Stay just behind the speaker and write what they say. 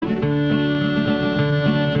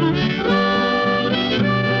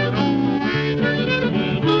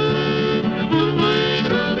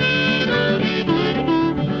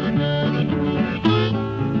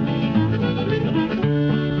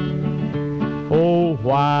Oh,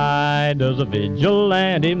 why does a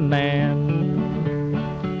vigilante man,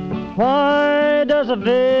 why does a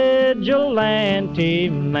vigilante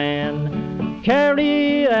man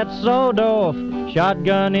carry that sawed-off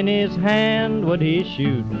shotgun in his hand? Would he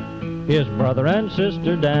shoot his brother and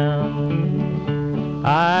sister down?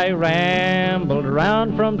 I rambled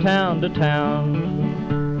around from town to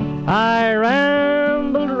town, I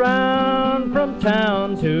rambled around from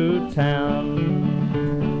town to town,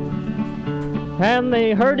 and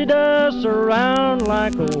they herded us around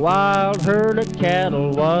like a wild herd of cattle.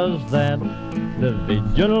 Was that the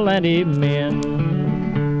vigilante men?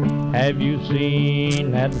 Have you seen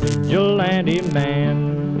that vigilante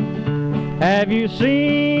man? Have you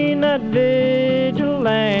seen that vigilante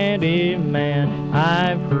man?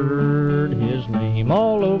 I've heard his name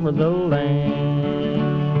all over the land.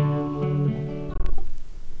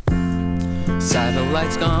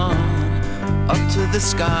 Satellites gone up to the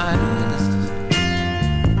skies,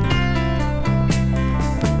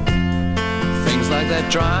 things like that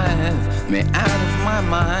drive me out of my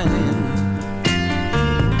mind.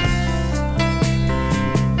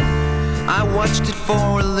 I watched it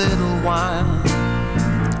for a little while.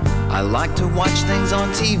 I like to watch things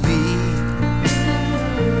on TV.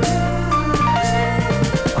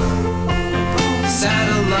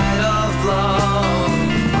 Satellite of love,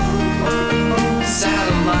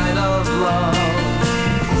 satellite of love,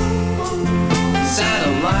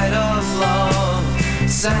 satellite of love,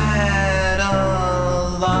 satellite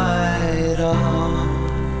of.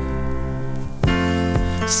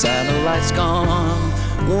 Satellite's gone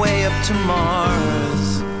way up to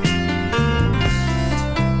Mars.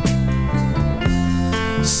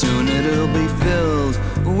 Soon it'll be filled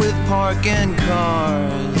with parking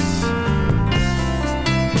cars.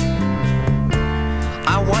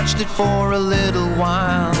 I watched it for a little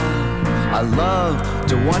while. I love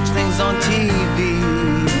to watch things on TV.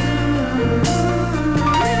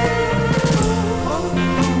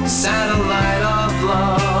 Satellite of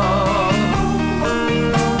love,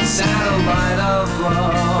 satellite of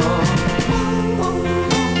love,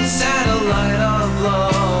 satellite of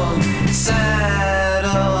love, satellite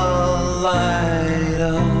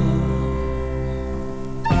of.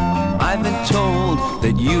 I've been told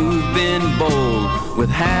that you've been bold with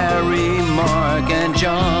Harry, Mark, and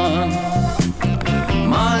John.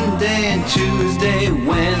 Monday and Tuesday,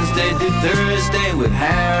 Wednesday to Thursday with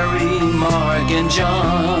Harry, Mark, and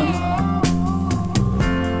John.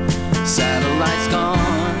 Satellites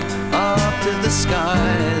gone up to the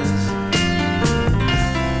skies.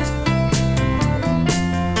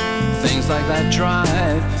 Things like that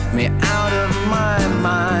drive me out of my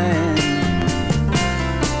mind.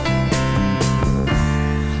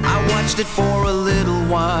 I watched it for a little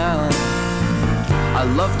while. I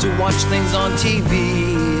love to watch things on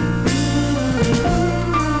TV.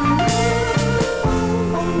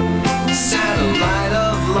 Satellite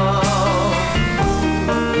of love,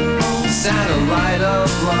 satellite of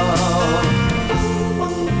love,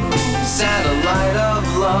 satellite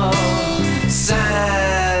of love, satellite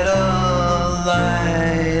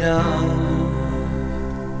of.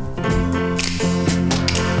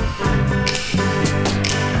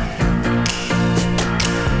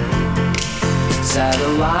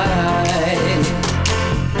 Satellite of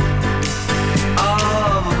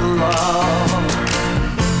love,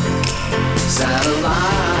 satellite of love, satellite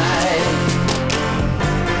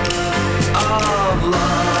of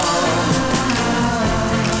love,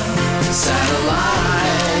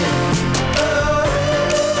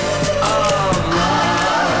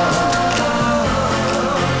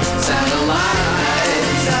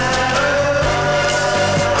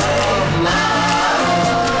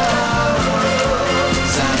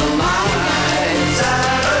 satellite.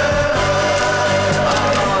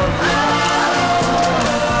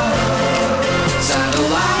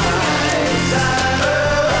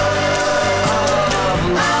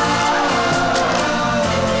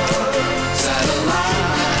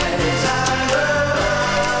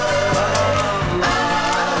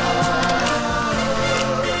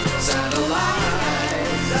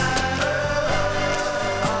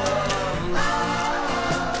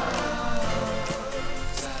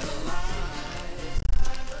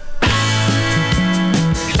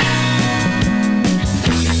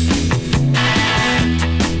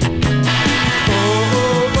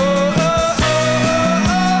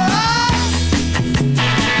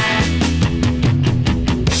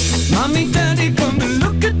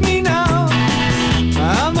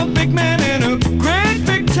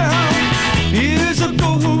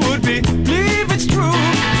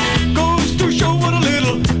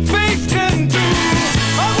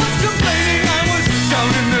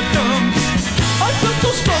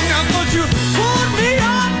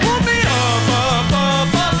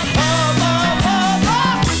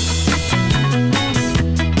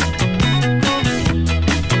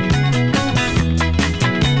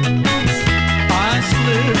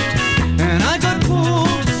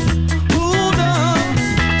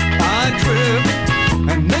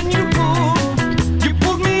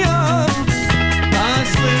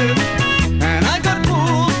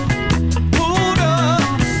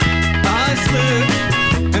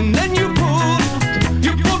 slipped, and then you pulled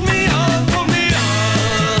me up, pulled me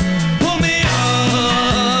up, pulled me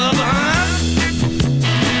up,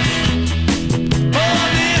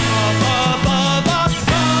 pulled me up, up, up, up,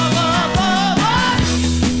 up, up, up.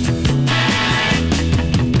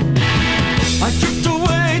 I drift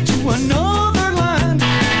away to another land,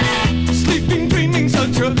 sleeping, dreaming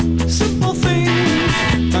such a simple thing.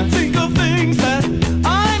 I think of things that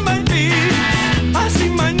I might be. I see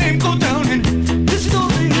my name go down in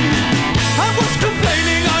history. I was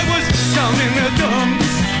complaining, I was down in the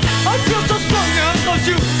dumps. I feel so strong now 'cause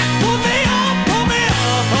you pulled me up, pulled me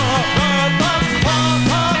up, up, up, up,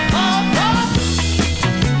 up, up, up.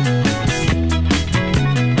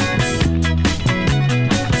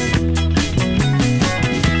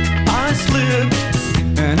 I slipped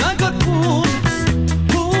and I got pulled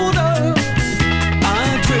up.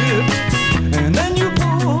 I tripped and then you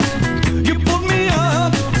pulled me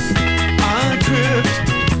up. I tripped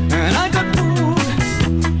and I got pulled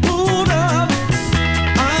up.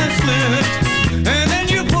 I slipped and then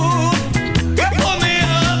you pulled me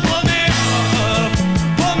up, pulled me up,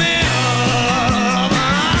 pulled me up.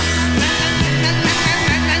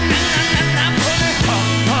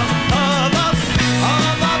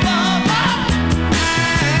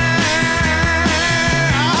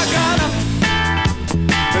 I got up.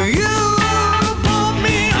 You pulled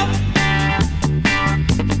me up.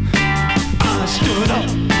 I stood up.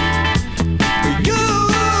 You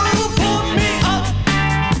pulled me up.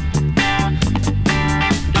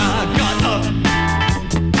 I got up.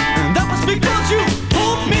 And that was because you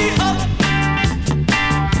pulled me up.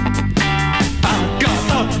 I got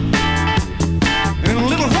up. In a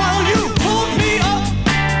little while you pulled me up.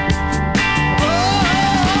 Oh,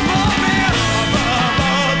 pulled me up, up,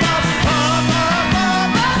 up, up, up, up,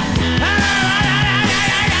 up, up.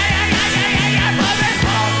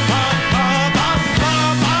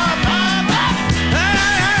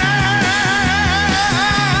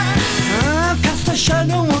 Cast a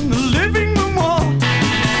shadow on the living room wall,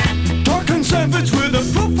 dark and savage with a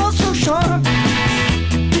profile so sharp,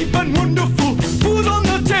 deep and wonderful food on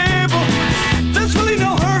the table. There's really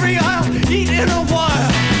no hurry, I'll eat in a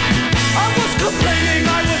while. I was complaining,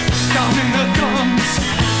 I was down in the dumps.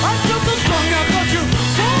 I feel so strong now 'cause you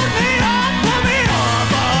pulled me up, pulled me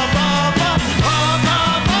up, up, up, up, up,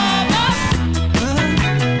 up, up, up.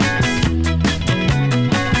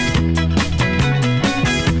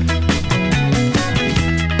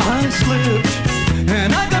 I slipped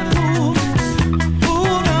and I got pulled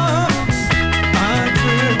up. I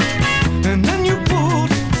tripped and then you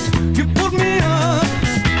pulled me up.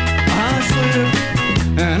 I slipped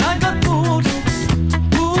and I got pulled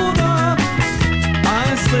up. I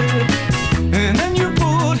slipped and then you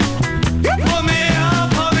pulled me up, pulled me up,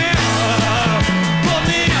 pulled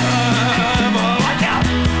me up. Oh, watch out! Pulled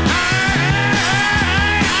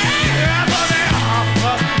me up, up,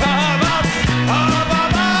 up, up, up, up, up.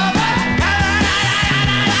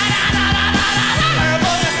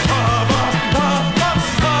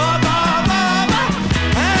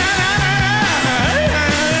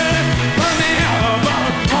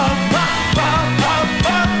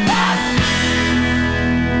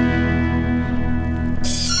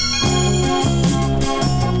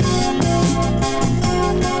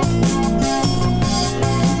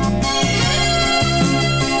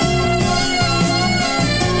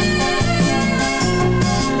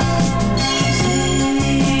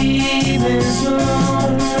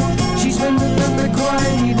 She's been the number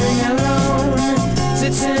quiet evening alone.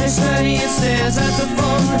 Sits in her study and stares at the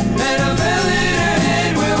phone, and a bell in her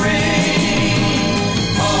head will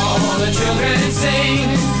ring. All the children sing,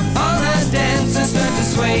 all the dancers start to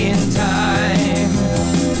sway in time.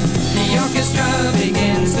 The orchestra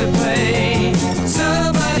begins to play,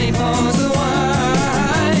 somebody pours the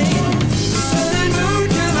wine. The sun and moon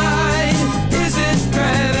collide, isn't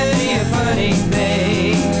gravity a funny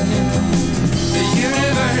thing? The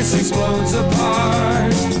universe explodes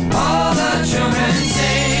apart, all the children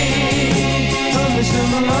sing. Oh, Mr.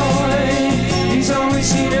 Malloy, he's always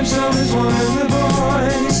seen himself as one of the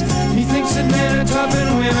boys. He thinks that men are tough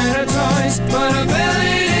and women are toys, but a bell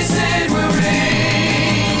in his head will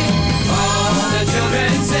ring. All the children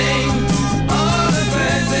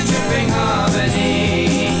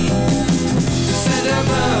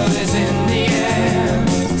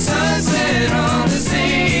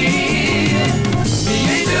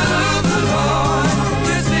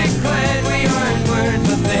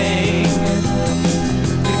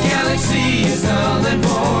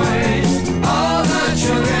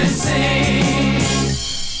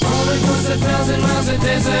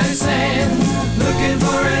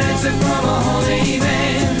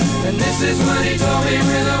This is what he told me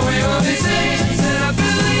with a wave of his hand. He said, a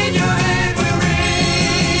bell in your head will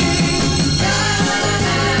ring. La la la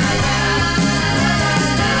la la la la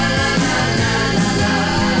la la.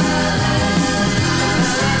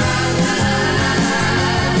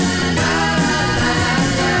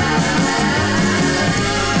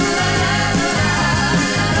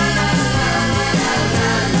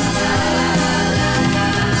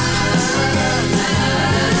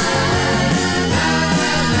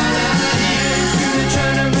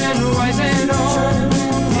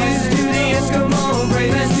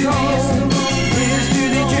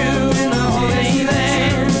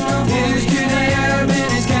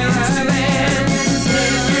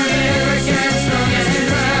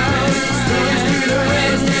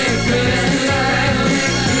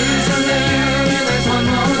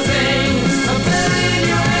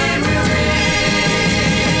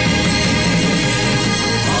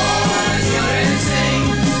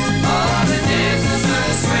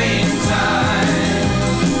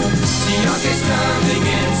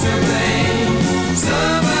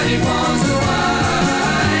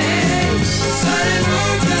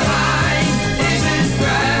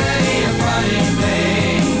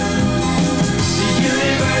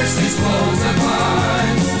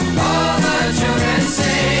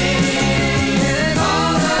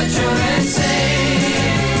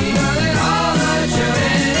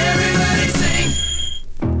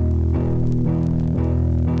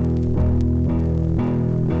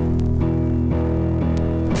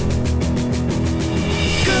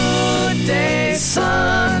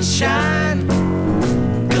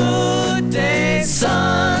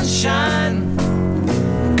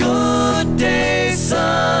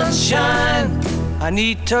 I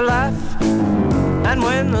need to laugh, and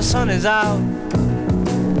when the sun is out,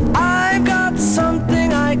 I've got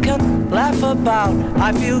something I can laugh about.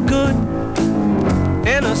 I feel good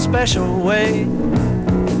in a special way.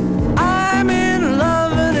 I'm in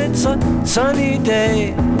love and it's a sunny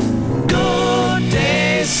day. Good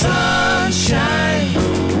day, sunshine.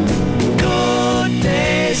 Good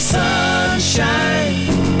day, sunshine.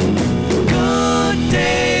 Good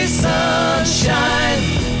day, sunshine.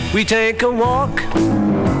 We take a walk,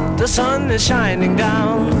 the sun is shining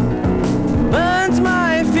down, burns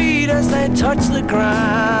my feet as they touch the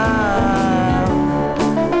ground.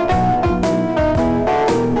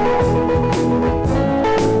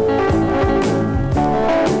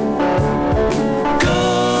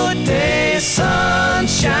 Good day,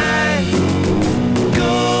 sunshine.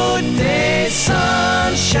 Good day,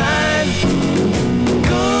 sunshine.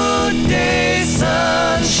 Good day,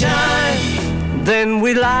 sunshine. Then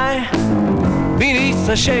we lie beneath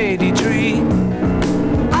a shady tree.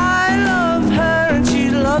 I love her and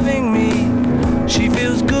she's loving me. She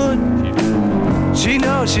feels good, she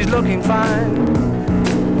knows she's looking fine.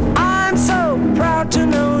 I'm so proud to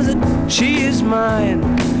know that she is mine.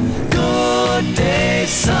 Good day,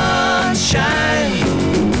 sunshine.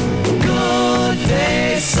 Good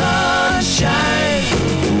day, sunshine.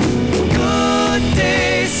 Good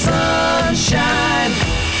day, sunshine.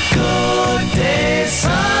 Good day,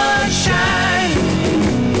 sunshine.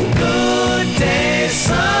 Good day,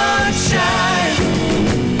 sunshine.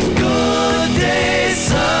 Good day,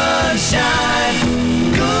 sunshine.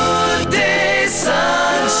 Good day,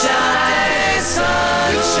 sunshine. Sunshine.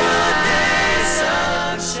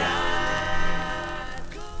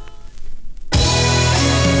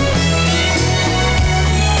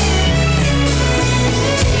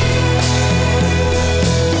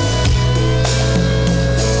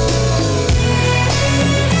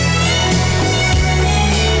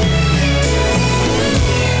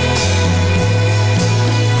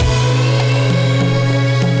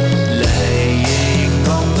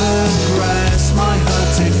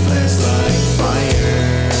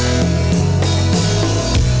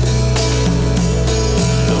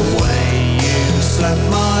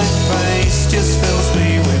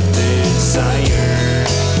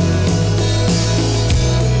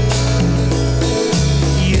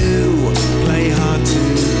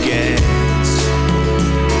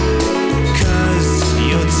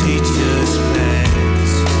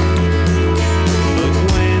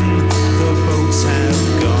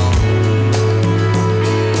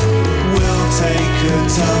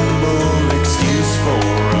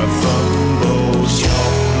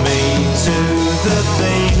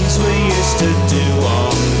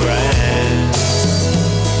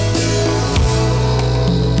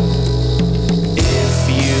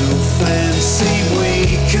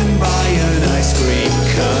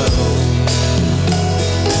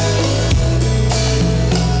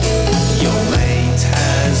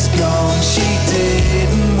 She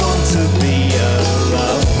didn't want to be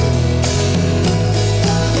alone.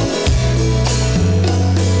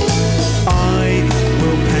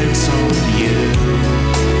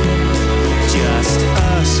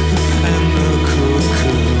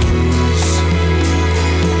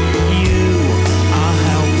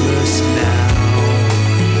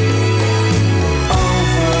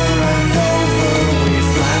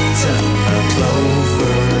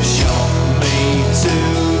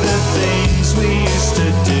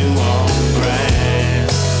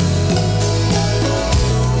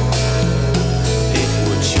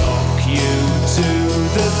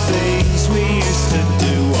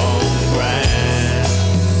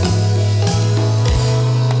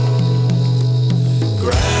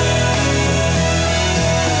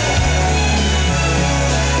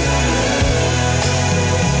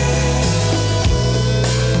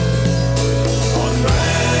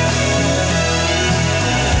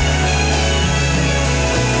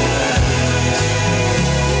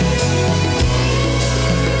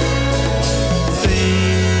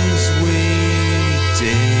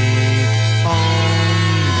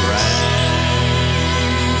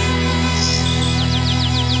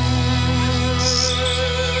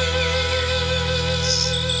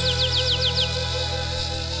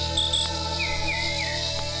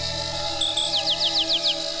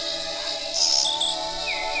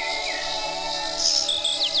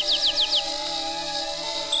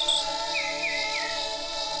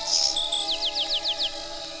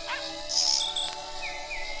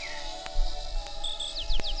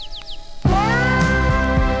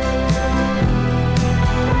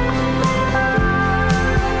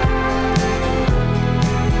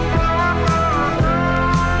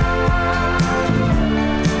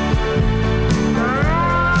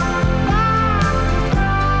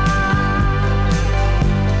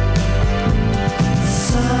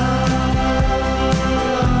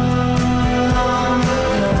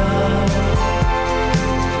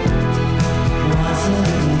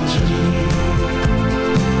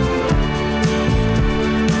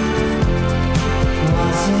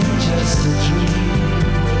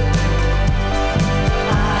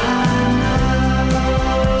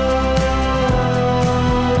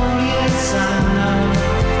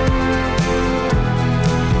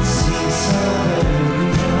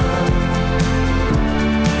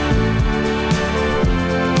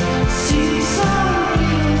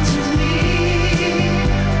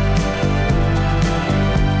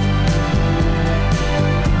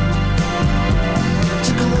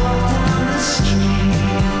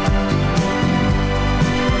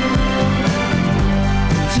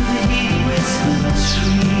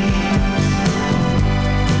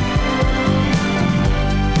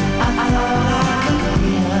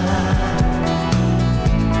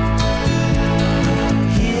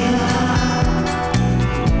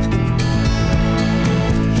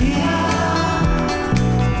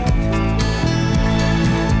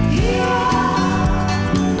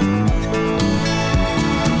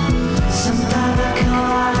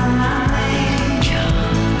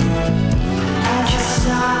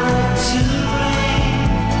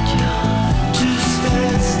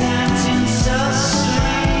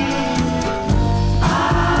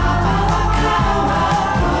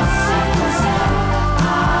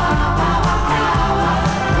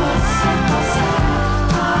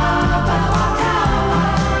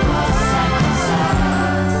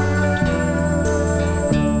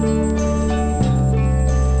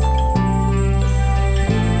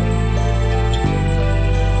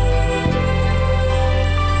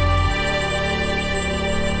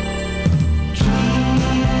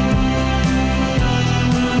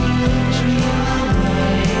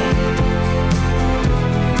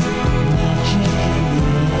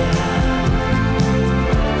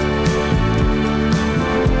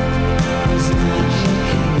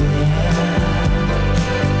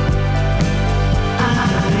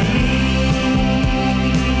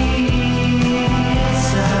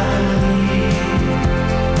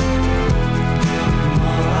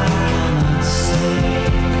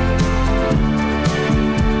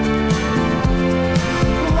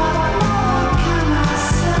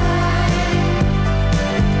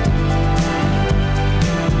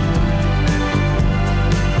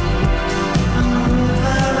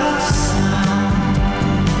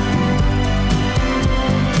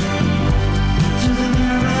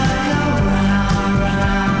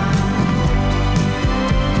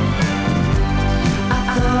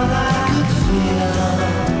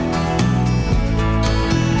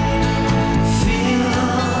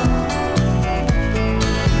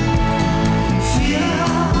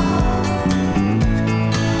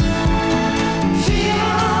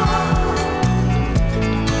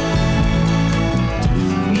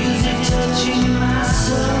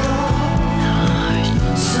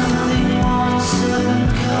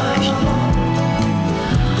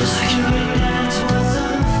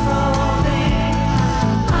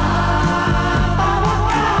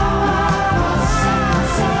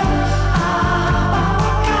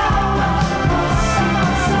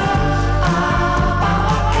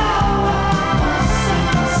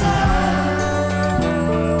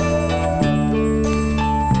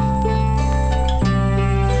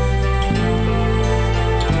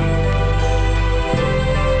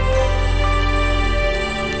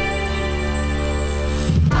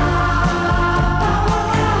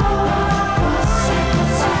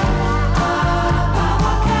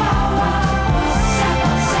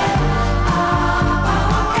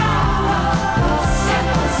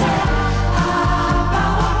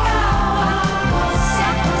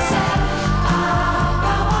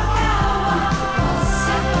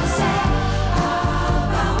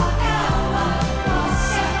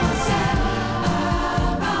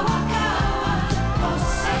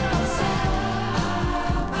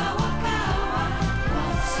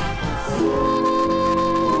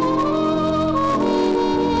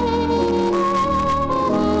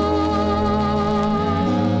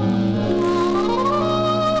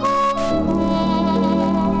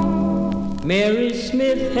 Mary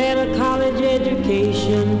Smith had a college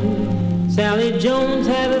education. Sally Jones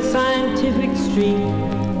had a scientific streak.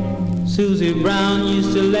 Susie Brown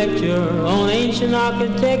used to lecture on ancient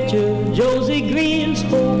architecture. Josie Green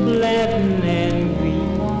spoke Latin and Greek.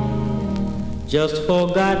 Just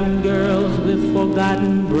forgotten girls with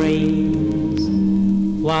forgotten brains,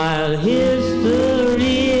 while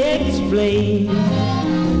history explains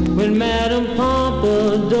when Madame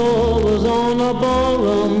Pompadour was on a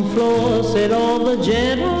ballroom floor, said all the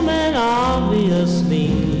gentlemen obviously,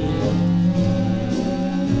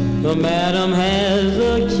 the madam has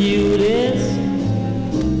the cutest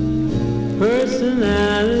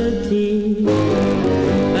personality.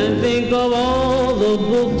 And think of all the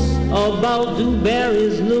books about Du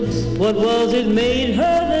Barry's looks. What was it made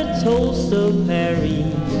her the toast of Paris?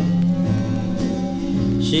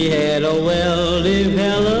 She had a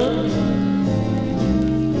well-developed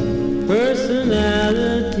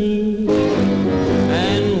personality.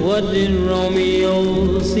 And what did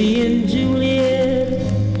Romeo see in Juliet,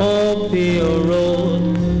 or Pierrot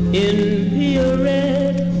in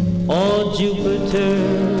Pierrette, or Jupiter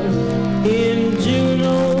in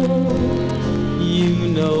Juno? You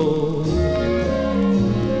know.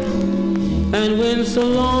 And when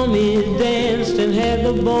Salome danced and had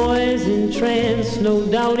the boys entranced, no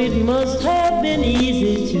doubt it must have been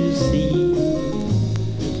easy to see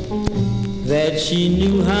that she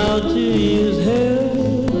knew how to use her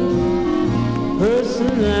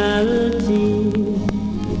personality.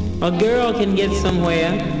 A girl can get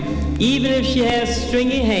somewhere even if she has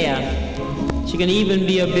stringy hair. She can even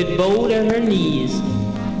be a bit bold at her knees.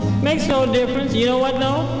 Makes no difference. You know what,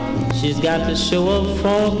 though? She's got to show a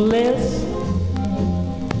faultless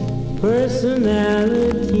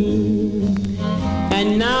personality.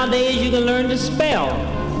 And nowadays you can learn to spell.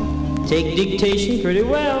 Take dictation pretty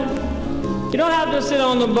well. You don't have to sit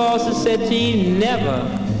on the boss's settee, never.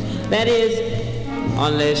 That is,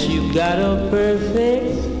 unless you've got a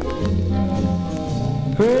perfect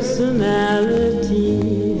personality.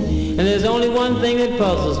 And there's only one thing that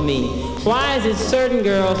puzzles me. Why is it certain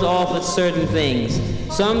girls offer certain things?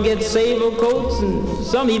 Some get sable coats and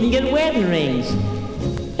some even get wedding rings.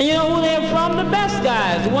 And you know who they're from? The best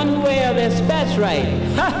guys, the one who wear their spats right.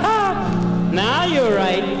 Ha ha! Now you're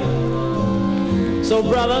right. So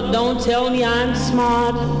brother, don't tell me I'm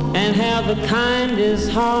smart and have the kindest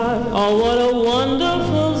heart. Oh, what a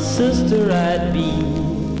wonderful sister I'd be.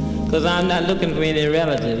 'Cause I'm not looking for any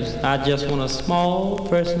relatives. I just want a small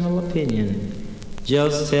personal opinion.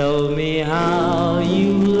 Just tell me how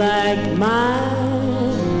you like my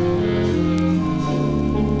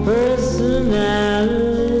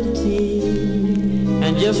personality.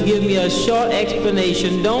 And just give me a short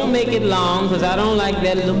explanation. Don't make it long, 'cause I don't like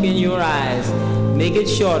that look in your eyes. Make it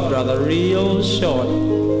short, brother, real short.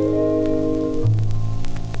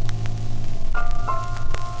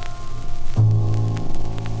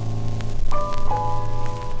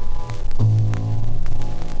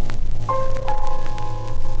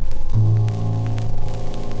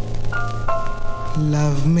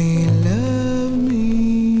 Love me,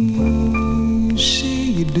 say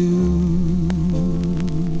you do.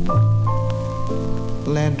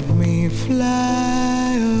 Let me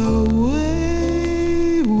fly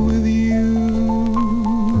away with you,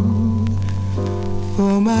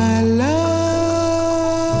 for my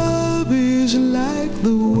love is like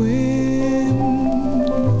the wind,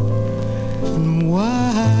 and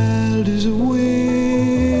wild as a wind.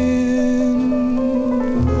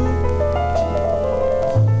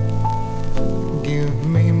 Give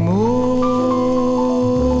me more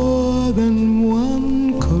than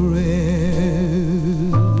one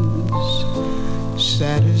caress,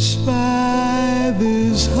 satisfy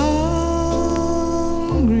this hungriness.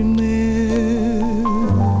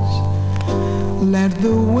 Let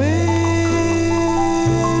the wind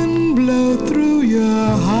blow through your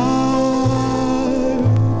heart,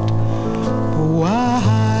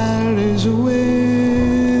 wild as a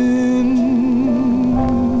wind.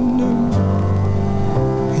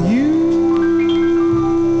 You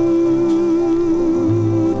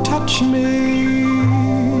touch me,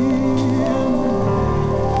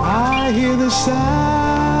 I hear the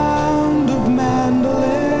sound of mandolins.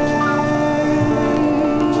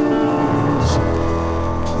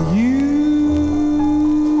 You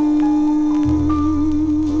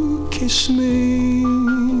kiss me,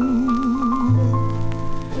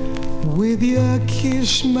 with your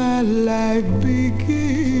kiss my life begins.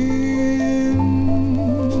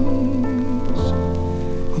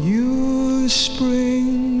 You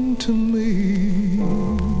spring to me,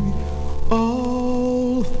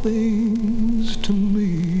 all things to me.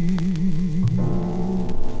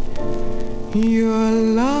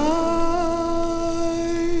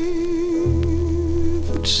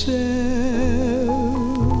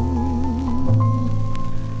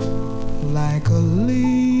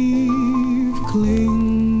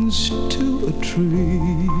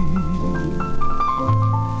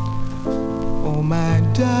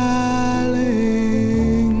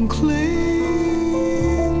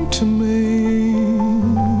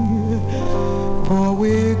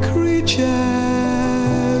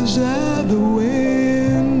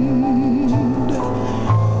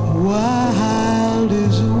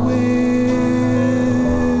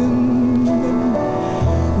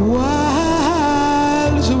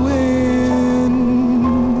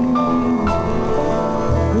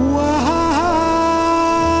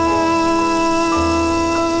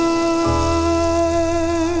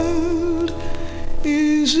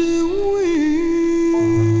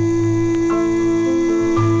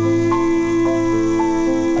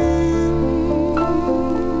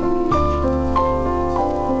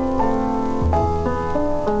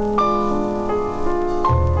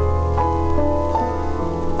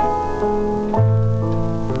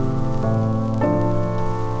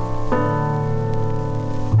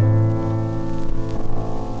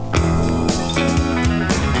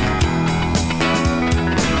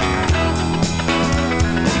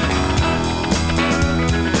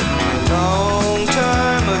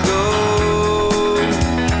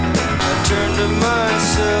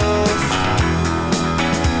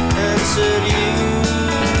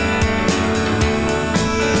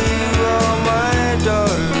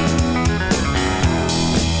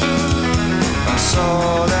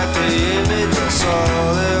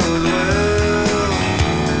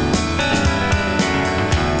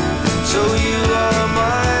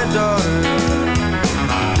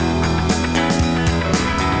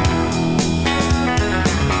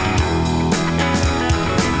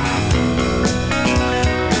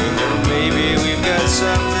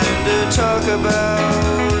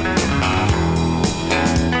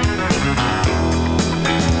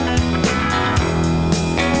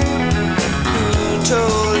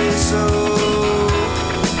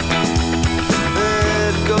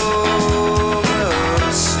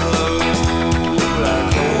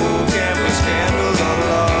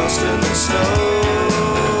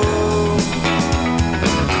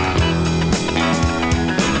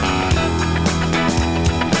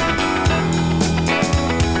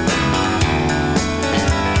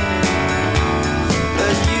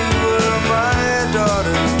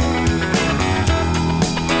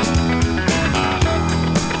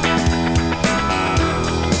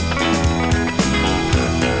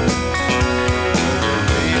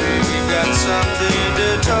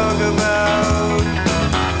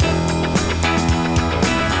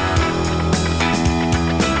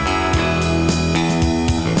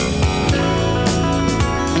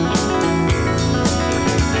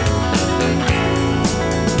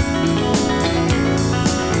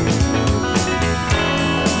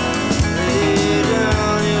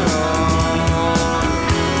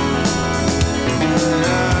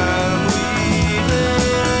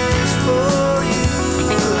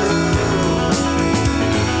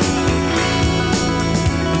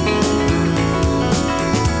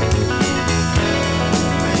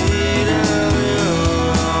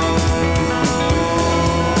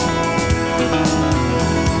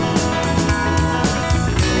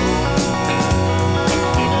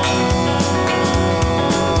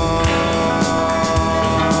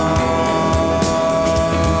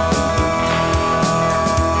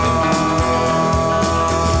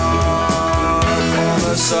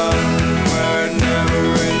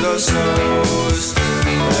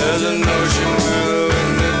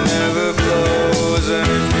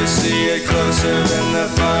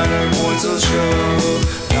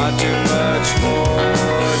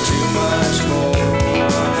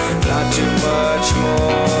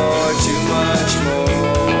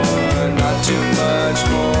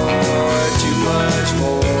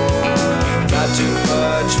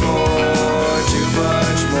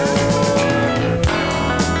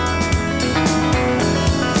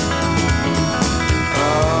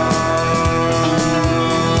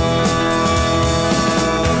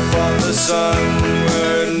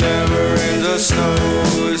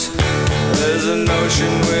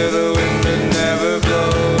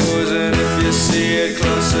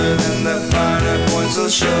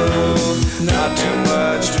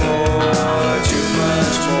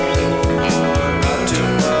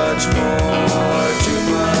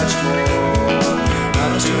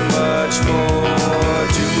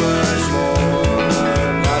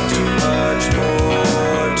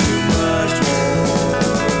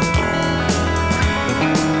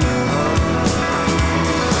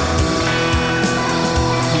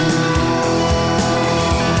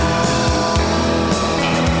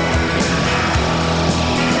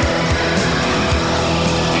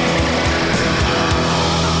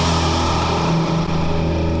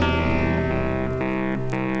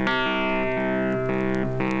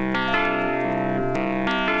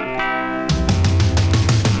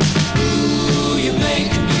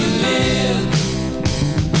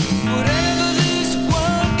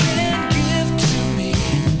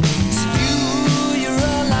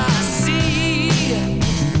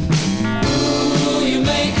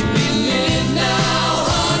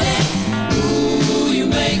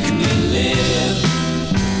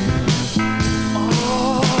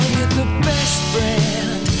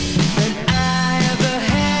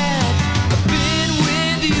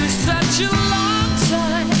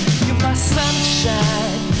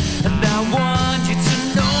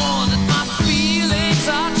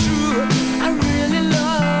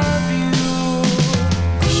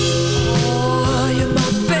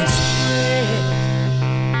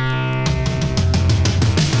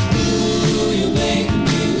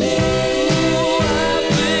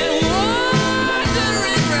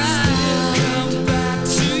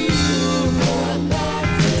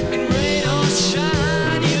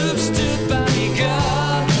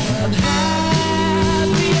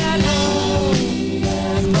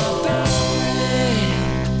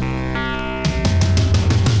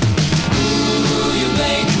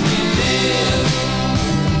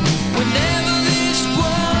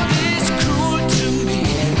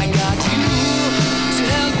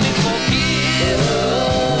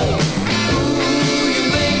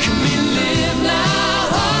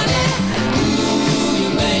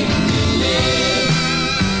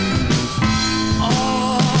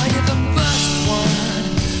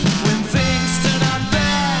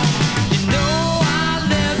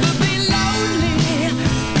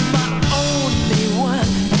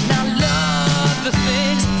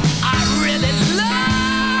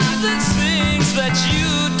 things that you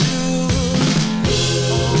do.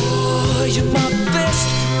 Oh, you're my best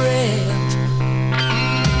friend.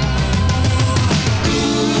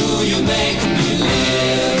 Ooh, you make me live.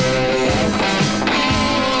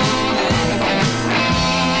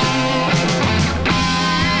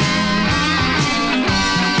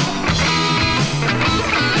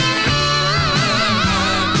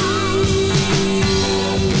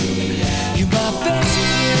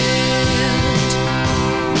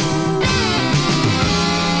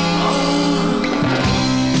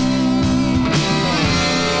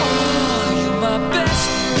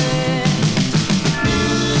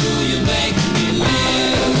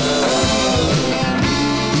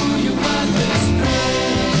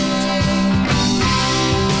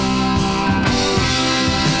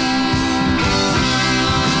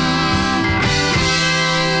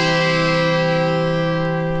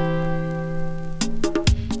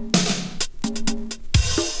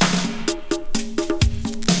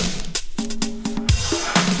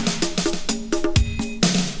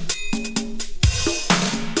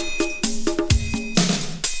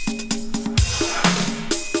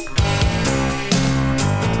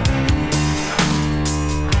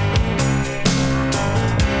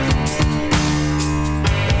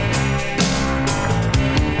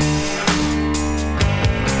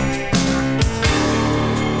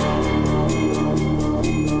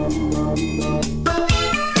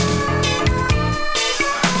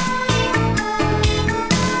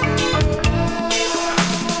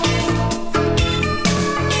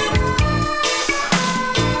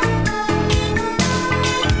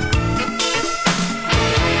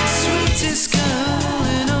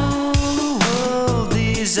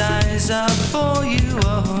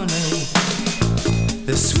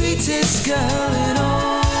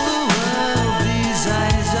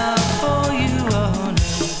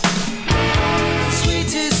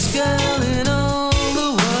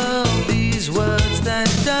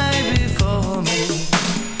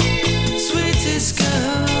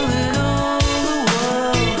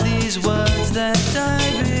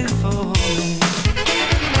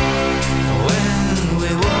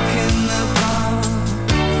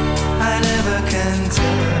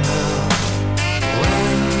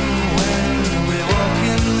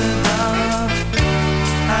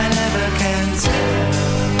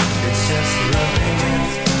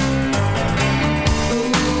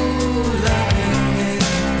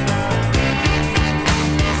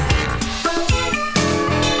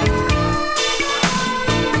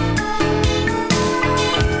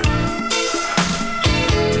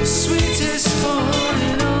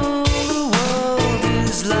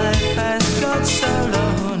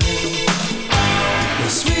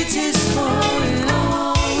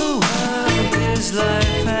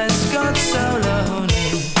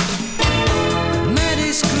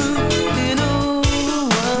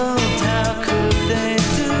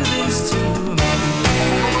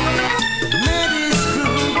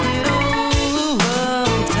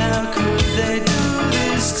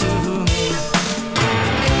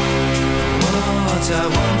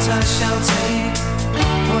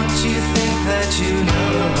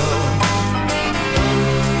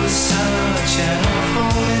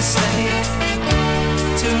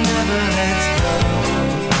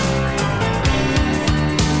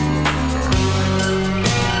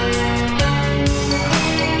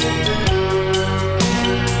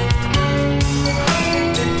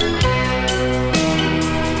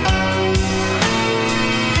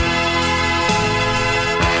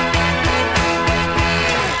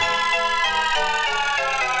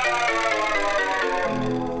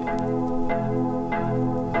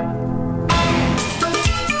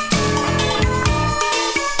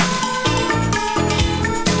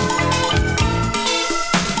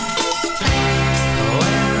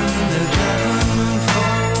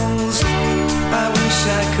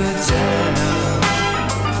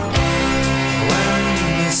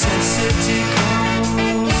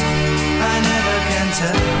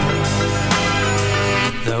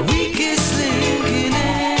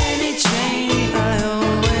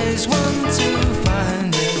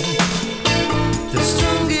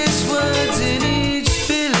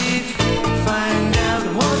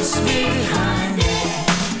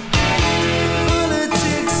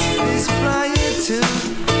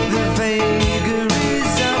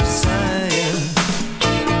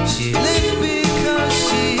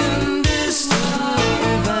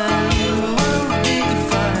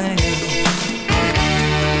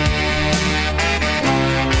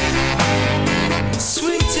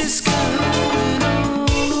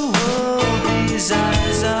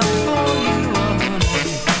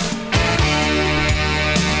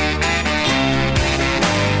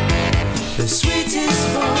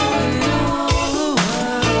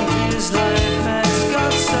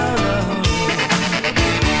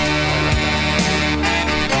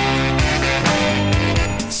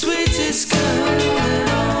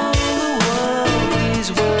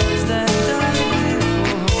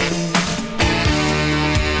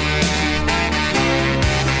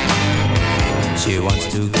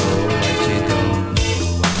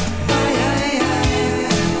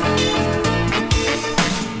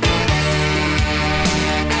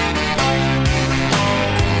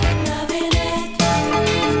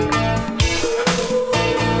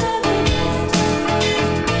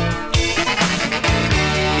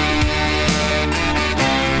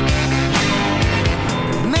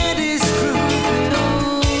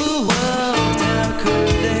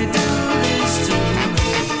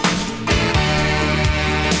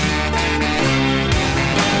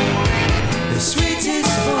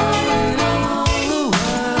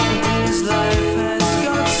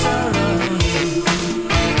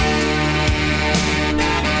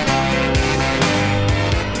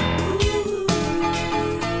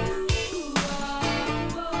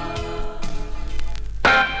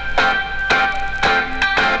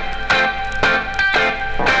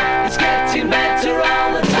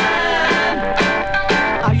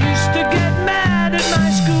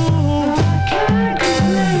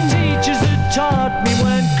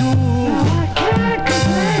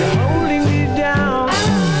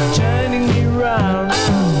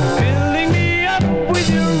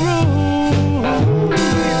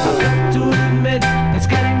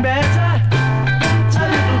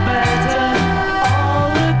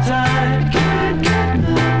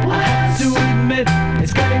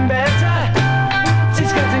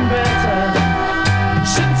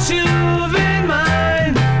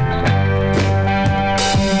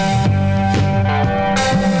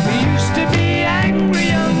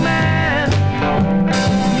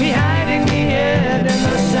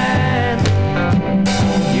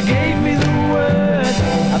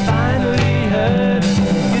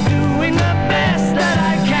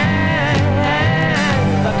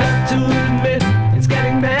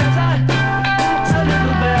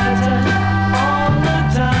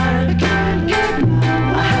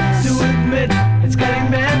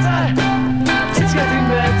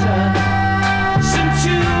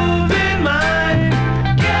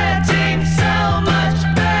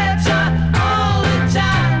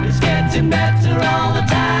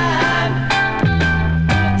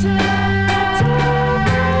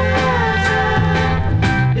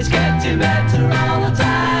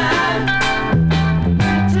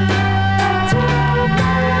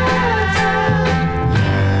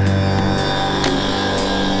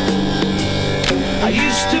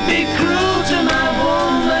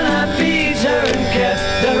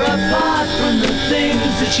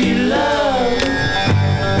 She loved.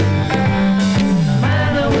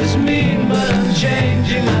 Man, I was mean, but I'm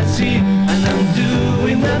changing, I see, and I'm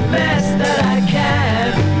doing the best that I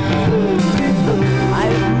can. I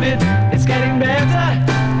admit it's getting better,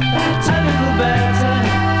 a little better,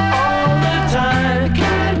 all the time.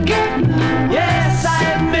 Yes, I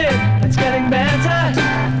admit it's getting better,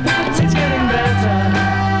 it's getting better,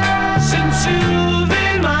 since you've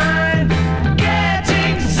been mine,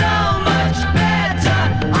 getting so much better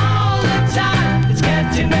all the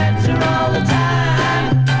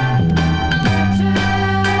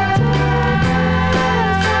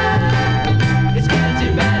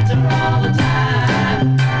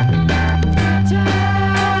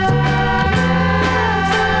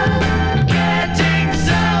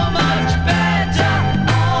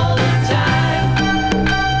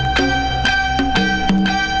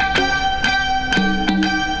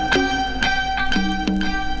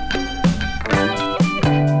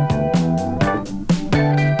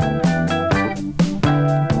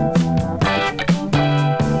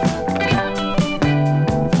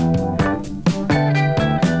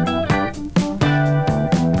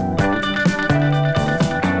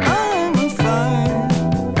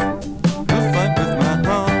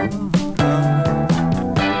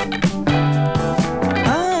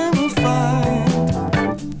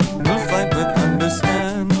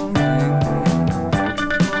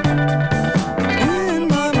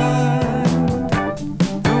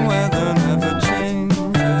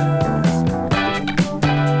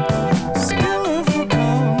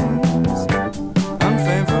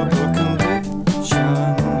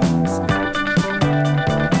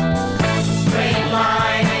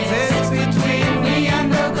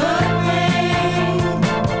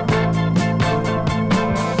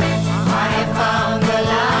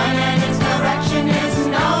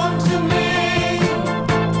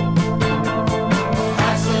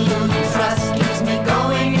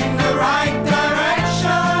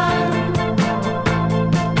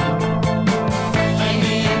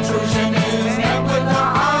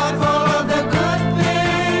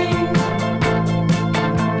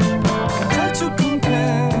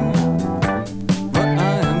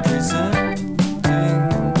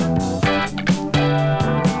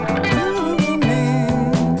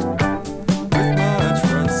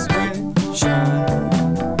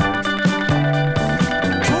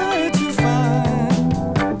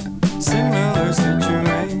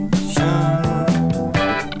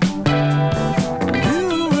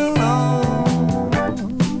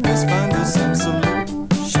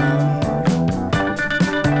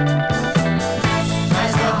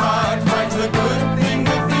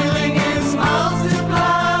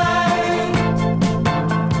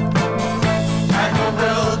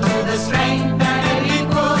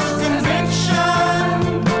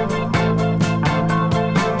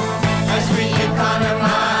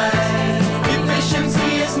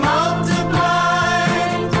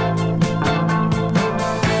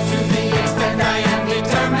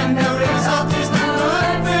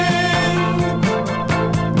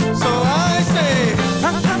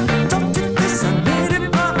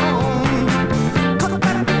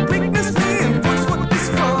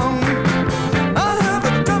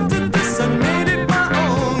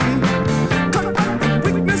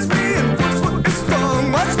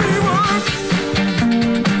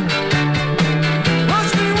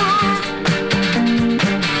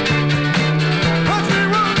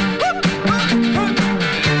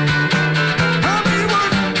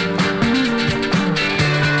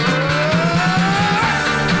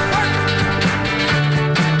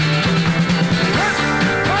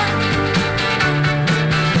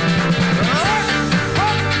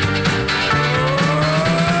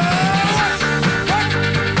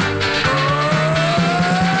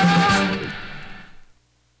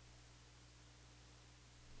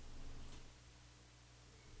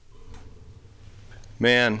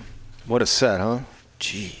Man, what a set, huh?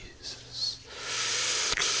 Jesus.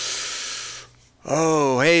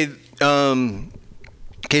 Oh, hey, in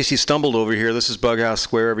case you stumbled over here, this is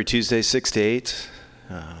BughouseSquare every Tuesday, 6 to 8.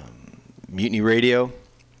 Mutiny Radio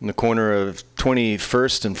in the corner of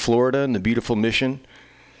 21st and Florida in the beautiful Mission,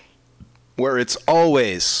 where it's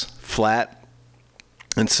always flat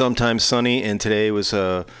and sometimes sunny. And today was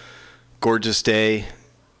a gorgeous day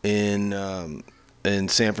in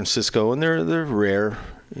San Francisco, and they're rare.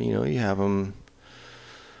 You know, you have them.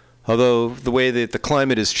 Although the way that the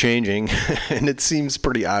climate is changing, and it seems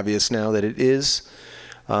pretty obvious now that it is,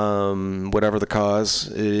 whatever the cause,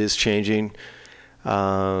 it is changing.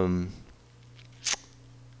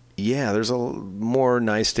 Yeah, there's more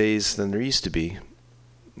nice days than there used to be,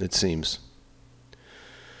 it seems.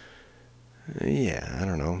 Yeah, I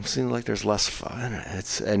don't know. It seems like there's less fun.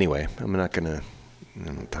 Anyway, I'm not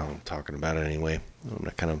talking about it anyway. I'm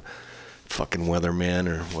not kind of fucking weatherman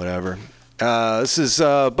or whatever. This is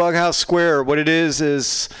BughouseSquare. What it is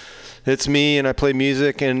it's me, and I play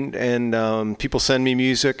music, and people send me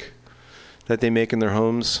music that they make in their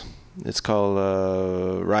homes. It's called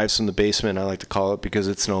Rise from the Basement, I like to call it, because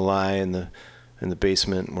it's no lie. In the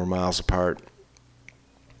basement, we're miles apart.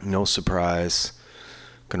 No surprise.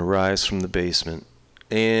 Gonna rise from the basement.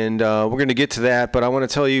 And we're gonna get to that, but I want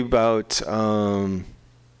to tell you about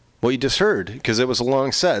what you just heard, because it was a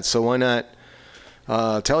long set, so why not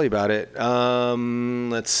tell you about it.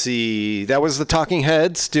 Let's see. That was the Talking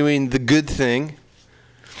Heads doing The Good Thing,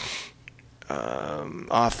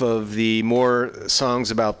 off of the more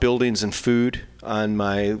songs about buildings and food on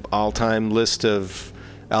my all-time list of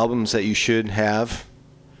albums that you should have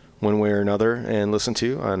one way or another and listen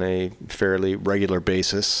to on a fairly regular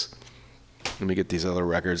basis. Let me get these other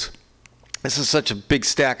records. This is such a big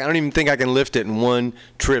stack. I don't even think I can lift it in one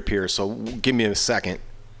trip here, so give me a second.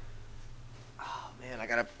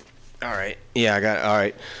 All right. Yeah, all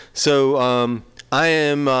right. So I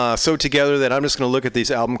am so together that I'm just going to look at these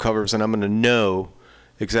album covers and I'm going to know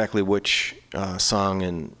exactly which song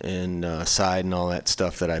and side and all that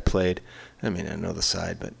stuff that I played. I mean, I know the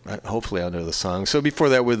side, but hopefully I'll know the song. So before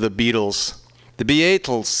that, with the Beatles,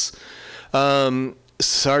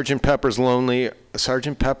 Sgt. Pepper's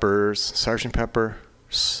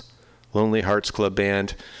Lonely Hearts Club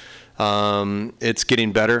Band. It's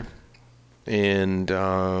getting better. And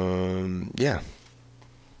yeah,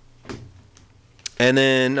 and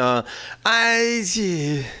then I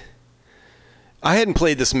hadn't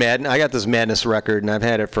played this I got this Madness record, and I've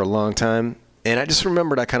had it for a long time. And I just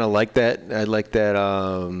remembered I kind of like that. I like that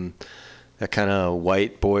that kind of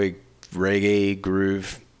white boy reggae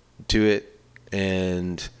groove to it.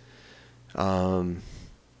 And I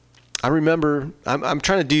remember I'm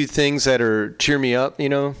trying to do things that are cheer me up,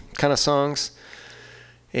 kind of songs.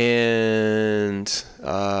 And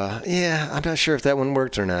yeah, I'm not sure if that one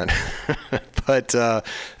worked or not. But there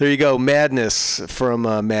you go, Madness from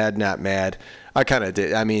Mad Not Mad. I kind of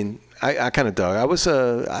did. I mean, I kind of dug. I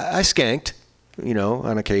skanked,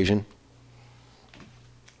 on occasion.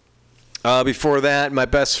 Before that, my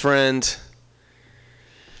best friend,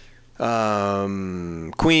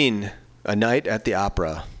 Queen, A Night at the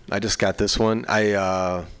Opera. I just got this one.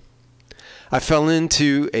 I fell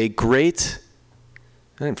into a great...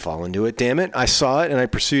 I didn't fall into it, damn it. I saw it, and I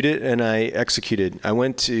pursued it, and I executed. I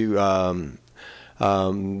went to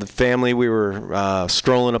the family. We were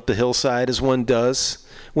strolling up the hillside, as one does.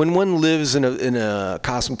 When one lives in a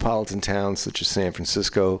cosmopolitan town such as San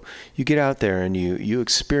Francisco, you get out there and you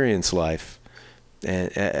experience life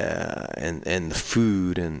and the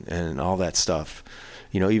food and all that stuff.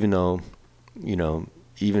 Even though,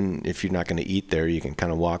 even if you're not going to eat there, you can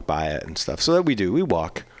kind of walk by it and stuff. So that we do. We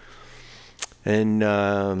walk. And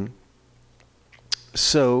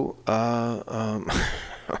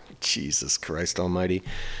Jesus Christ Almighty.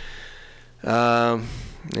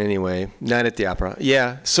 Anyway, Night at the Opera.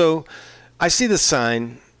 Yeah, so I see the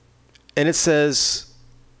sign, and it says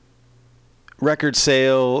record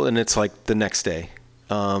sale, and it's like the next day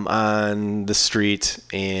on the street,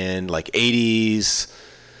 and like 80s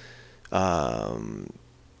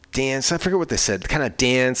dance. I forget what they said, kind of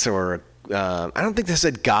dance or... I don't think they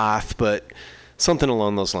said goth, but something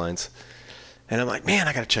along those lines. And I'm like, man,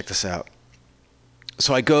 I got to check this out.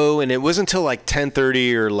 So I go, and it wasn't until like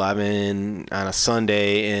 10:30 or 11 on a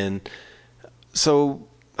Sunday. And so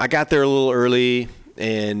I got there a little early,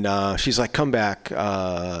 and she's like, come back. You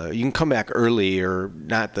can come back early, or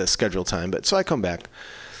not the scheduled time. But so I come back.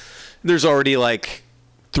 There's already like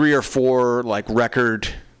 3 or 4 like record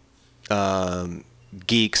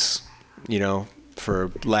geeks,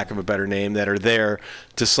 for lack of a better name, that are there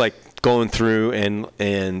just like going through and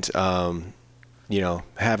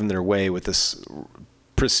having their way with this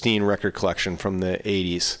pristine record collection from the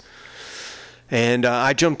 80s. And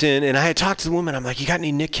I jumped in, and I had talked to the woman. I'm like, you got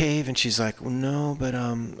any Nick Cave? And she's like, well, no, but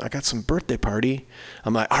I got some birthday party.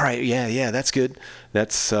 I'm like, all right, yeah, that's good.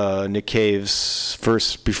 That's Nick Cave's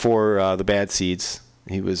first, before the Bad Seeds.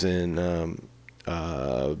 He was in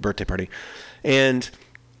birthday party. And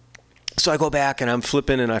so I go back, and I'm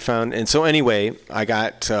flipping, and I found, and so anyway, I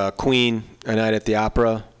got Queen, A Night at the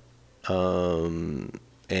Opera. And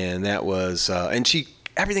that was, and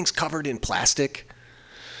everything's covered in plastic.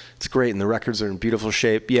 It's great, and the records are in beautiful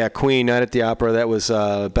shape. Yeah, Queen, Night at the Opera, that was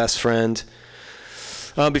Best Friend.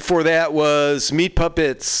 Before that was Meat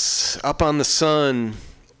Puppets, Up on the Sun,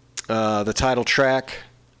 the title track,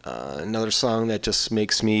 another song that just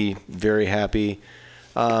makes me very happy.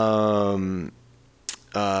 Before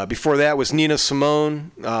that was Nina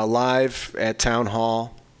Simone, live at Town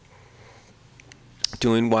Hall,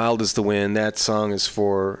 doing Wild as the Wind. That song is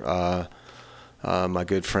for my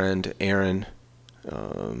good friend Aaron.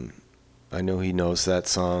 I know he knows that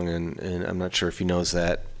song, and I'm not sure if he knows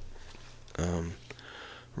that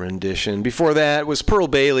rendition. Before that was Pearl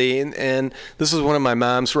Bailey, and this was one of my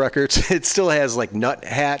mom's records. It still has like Nut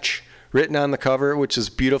Hatch written on the cover, which is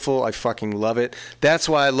beautiful. I fucking love it. That's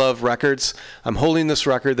why I love records. I'm holding this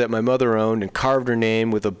record that my mother owned and carved her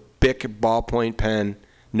name with a Bic ballpoint pen,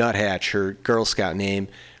 Nut Hatch, her Girl Scout name,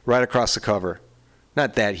 right across the cover.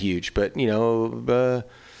 Not that huge, but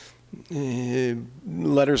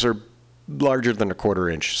letters are larger than a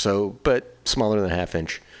 1/4 inch, so, but smaller than a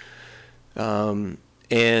 1/2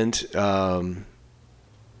 inch.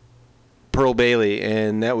 Pearl Bailey,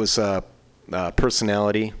 and that was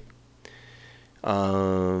Personality.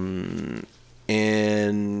 And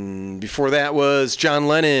before that was John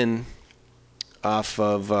Lennon off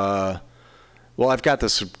of, I've got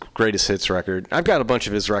this Greatest Hits record. I've got a bunch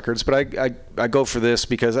of his records, but I go for this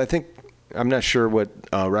because I'm not sure what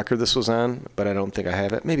record this was on, but I don't think I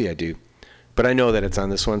have it. Maybe I do. But I know that it's on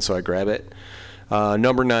this one, so I grab it.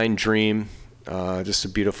 Number 9, Dream. Just a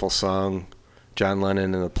beautiful song. John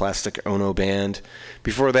Lennon and the Plastic Ono Band.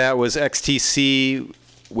 Before that was XTC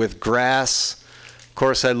with Grass. Of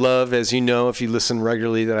course, I love, as you know, if you listen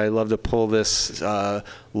regularly, that I love to pull this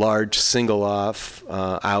large single off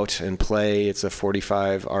out and play. It's a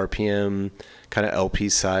 45 RPM, kind of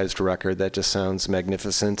LP-sized record that just sounds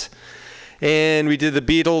magnificent. And we did the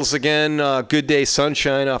Beatles again, Good Day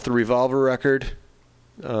Sunshine off the Revolver record.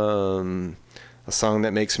 A song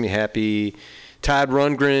that makes me happy. Todd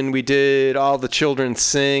Rundgren, we did All the Children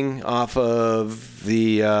Sing off of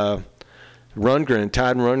the Todd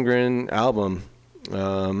Rundgren album.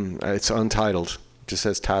 It's untitled. It just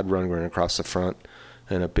says Todd Rundgren across the front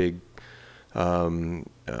and a big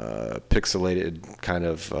pixelated kind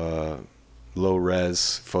of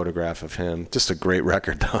low-res photograph of him. Just a great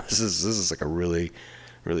record, though. This is like a really,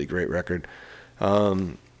 really great record.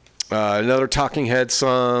 Another Talking Heads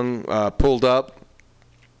song, Pulled Up,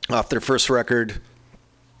 off their first record.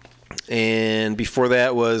 And before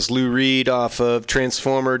that was Lou Reed off of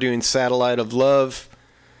Transformer doing Satellite of Love.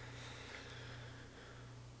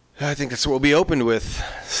 I think that's what we opened with,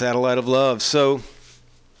 Satellite of Love. So,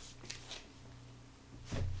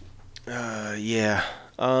 yeah.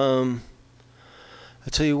 I'll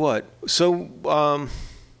tell you what. So, all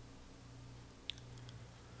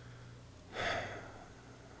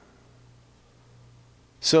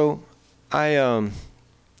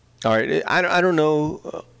right. I don't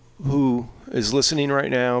know who is listening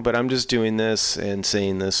right now, but I'm just doing this and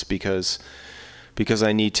saying this because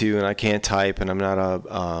I need to, and I can't type, and I'm not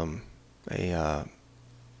a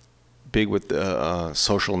big with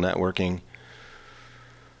social networking.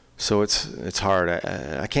 So it's hard.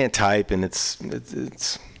 I can't type, and it's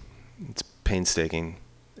painstaking,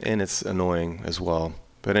 and it's annoying as well.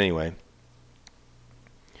 But anyway,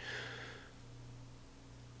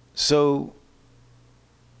 so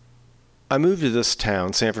I moved to this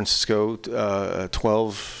town, San Francisco,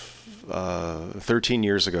 13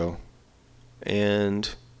 years ago,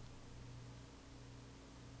 and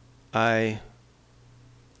I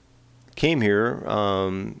came here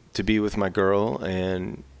to be with my girl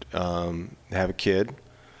and have a kid,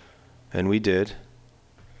 and we did.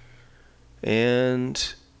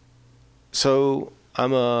 And so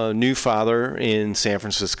I'm a new father in San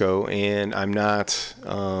Francisco, and I'm not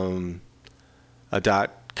a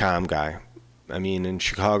 .com guy. I mean, in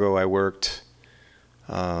Chicago, I worked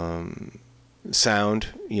sound,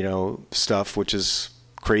 stuff, which is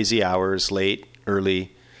crazy hours, late,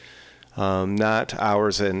 early, not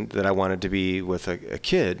hours that I wanted to be with a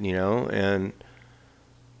kid,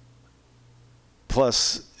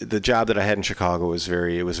 plus the job that I had in Chicago was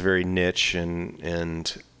very niche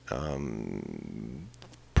and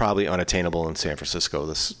probably unattainable in San Francisco.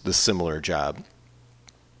 This similar job.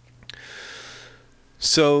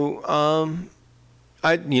 So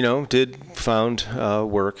I found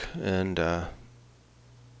work, and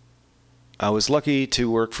I was lucky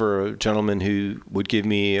to work for a gentleman who would give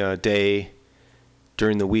me a day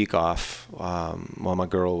during the week off while my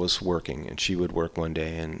girl was working, and she would work one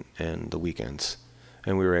day and the weekends,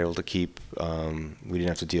 and we were able to keep. We didn't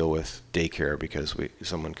have to deal with daycare because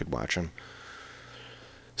someone could watch them.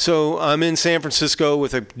 So I'm in San Francisco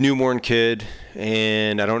with a newborn kid,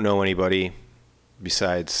 and I don't know anybody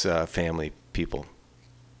besides family people,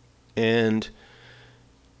 and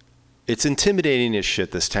it's intimidating as shit,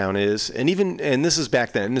 this town is. And this is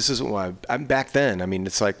back then. This isn't why I'm back then. I mean,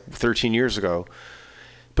 it's like 13 years ago.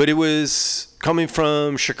 But it was coming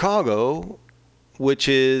from Chicago, which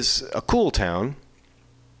is a cool town.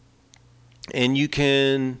 And you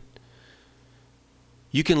can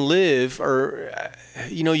live, or,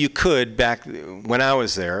 you could back when I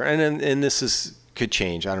was there. And this could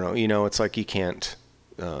change. I don't know. It's like you can't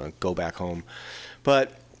go back home.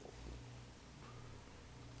 But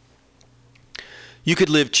you could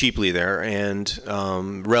live cheaply there, and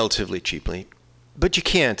relatively cheaply, but you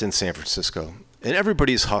can't in San Francisco. And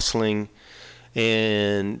everybody's hustling,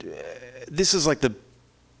 and this is like the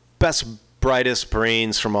best, brightest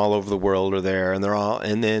brains from all over the world are there, and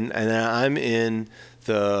then I'm in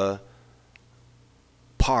the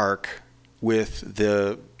park with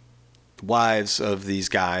the wives of these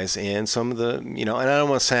guys and some of the, and I don't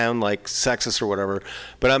want to sound like sexist or whatever,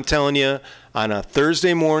 but I'm telling you, on a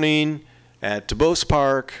Thursday morning at DuBose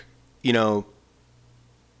Park,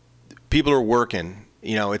 people are working.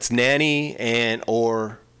 It's nanny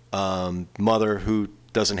or mother who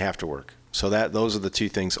doesn't have to work. So those are the two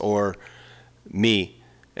things, or me.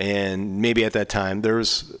 And maybe at that time there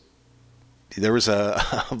was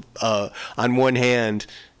a on one hand,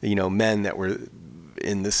 men that were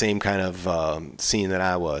in the same kind of scene that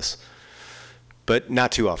I was, but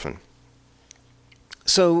not too often.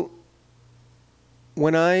 So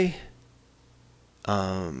when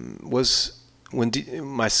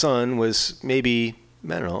my son was maybe,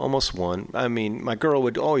 I don't know, almost one. I mean, my girl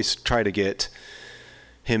would always try to get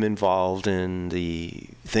him involved in the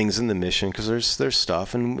things in the mission, because there's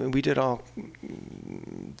stuff, and we did all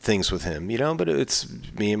things with him, but it's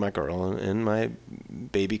me and my girl and my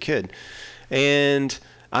baby kid. And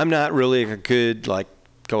I'm not really a good,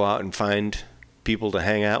 go out and find people to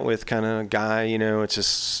hang out with kind of guy, it's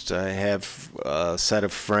just, I have a set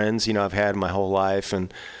of friends, I've had my whole life,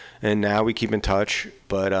 and now we keep in touch,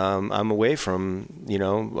 but I'm away from,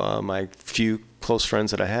 my few close friends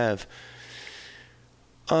that I have.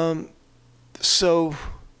 So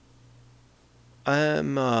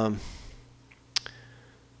I'm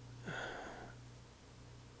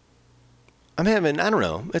having, I don't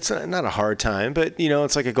know, it's not a hard time, but,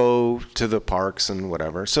 it's like I go to the parks and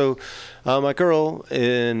whatever. So my girl,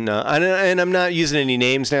 and I'm not using any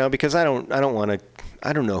names now, because I don't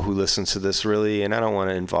know who listens to this really, and I don't want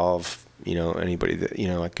to involve, anybody that,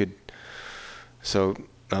 I could. So,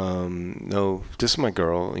 no, just my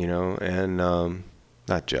girl, and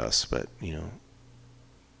not just, but,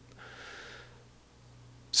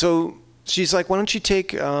 So she's like, why don't you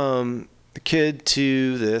take the kid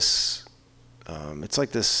to this, it's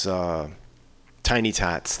like this Tiny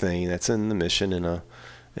Tots thing that's in the Mission in a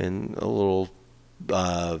little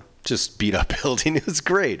just beat up building. It was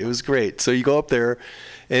great. So you go up there,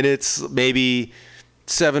 and it's maybe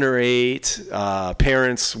 7 or 8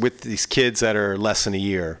 parents with these kids that are less than a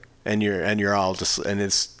year, and you're all just, and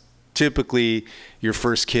it's typically your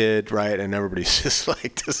first kid, right? And everybody's just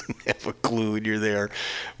doesn't have a clue, and you're there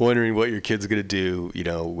wondering what your kid's gonna do,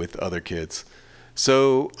 with other kids.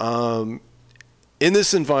 So in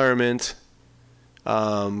this environment,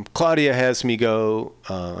 Claudia has me go,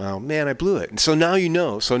 oh man, I blew it. So now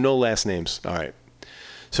so no last names. All right.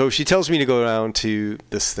 So she tells me to go down to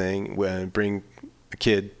this thing and bring a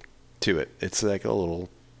kid to it. It's like a little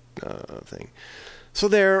thing. So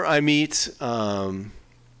there I meet,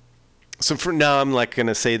 so for now I'm going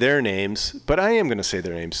to say their names, but I am going to say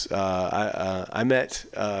their names. I met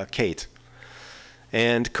Kate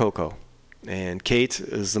and Coco. And Kate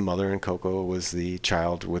is the mother, and Coco was the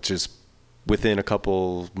child, which is within a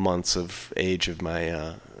couple months of age of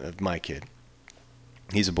my kid.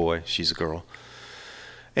 He's a boy, she's a girl.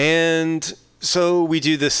 And so we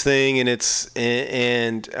do this thing, and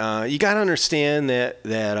you got to understand that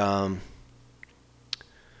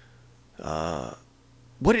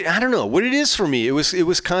I don't know what it is for me. It was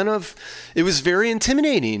very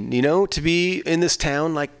intimidating, to be in this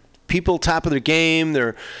town, like people top of their game.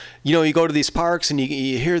 They're, you go to these parks and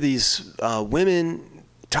you hear these women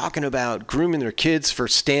talking about grooming their kids for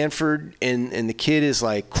Stanford, and the kid is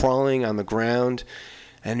like crawling on the ground,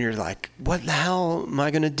 and you're like, what the hell am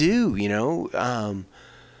I gonna do?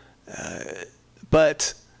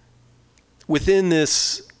 But within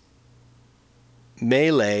this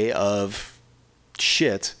melee of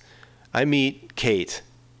shit, I meet Kate,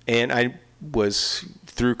 and I was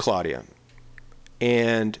through Claudia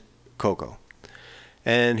and Coco,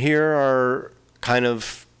 and here are kind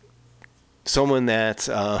of someone that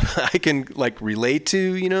I can like relate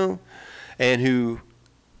to, and who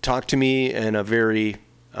talk to me in a very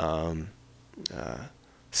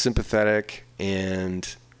sympathetic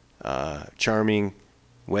and charming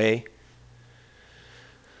way.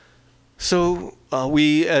 So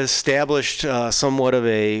we established somewhat of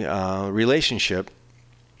a relationship.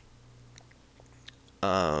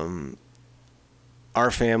 Our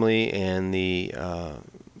family and the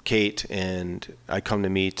Kate, and I come to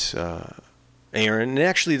meet Aaron. And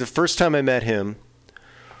actually, the first time I met him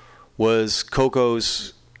was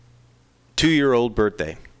Coco's 2-year-old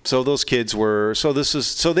birthday. So those kids were,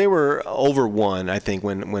 they were over 1, I think,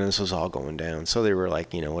 when this was all going down. So they were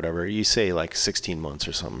like, whatever, you say like 16 months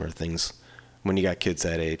or something, or things. When you got kids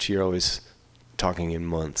that age, you're always talking in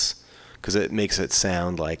months because it makes it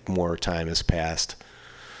sound like more time has passed.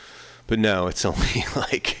 But no, it's only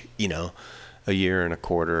like, a year and a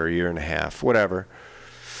quarter, a year and a half, whatever.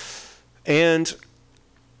 And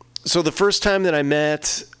so the first time that I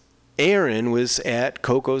met Aaron was at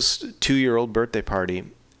Coco's 2-year-old birthday party.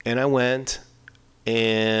 And I went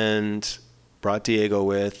and brought Diego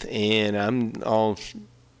with, and I'm all,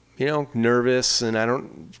 nervous, and I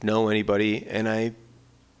don't know anybody. And I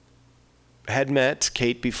had met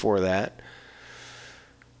Kate before that.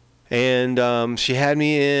 And she had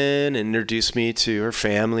me in and introduced me to her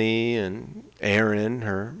family and Aaron,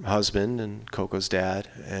 her husband, and Coco's dad.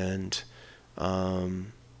 And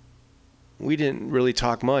we didn't really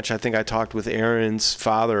talk much. I think I talked with Aaron's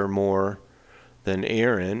father more than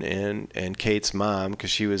Aaron and Kate's mom, because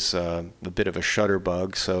she was a bit of a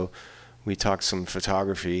shutterbug. So we talked some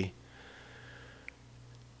photography.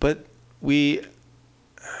 But we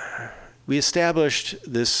established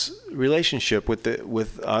this relationship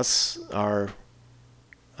with us, our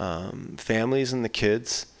families and the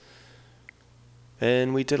kids,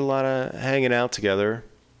 and we did a lot of hanging out together,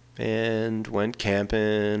 and went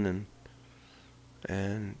camping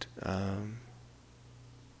and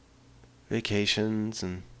vacations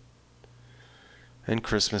and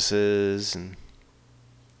Christmases and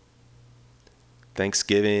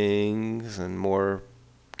Thanksgivings and more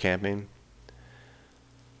camping.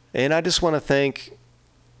 And I just want to thank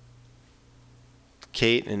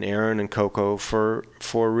Kate and Aaron and Coco for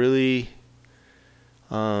really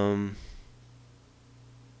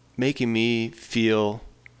making me feel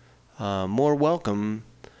more welcome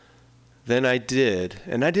than I did.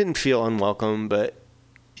 And I didn't feel unwelcome, but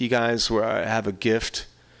you guys have a gift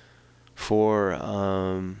for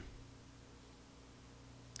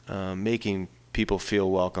making people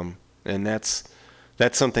feel welcome, and that's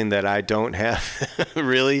something that I don't have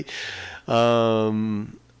really.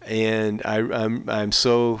 And I'm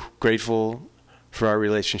so grateful for our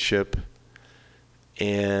relationship,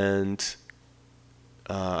 and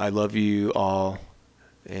I love you all,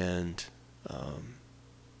 and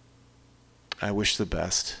I wish the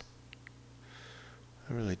best.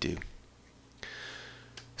 I really do.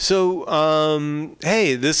 So,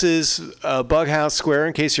 hey, this is BughouseSquare,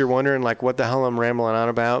 in case you're wondering, like, what the hell I'm rambling on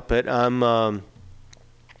about. But I'm going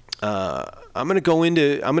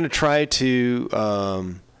to try to,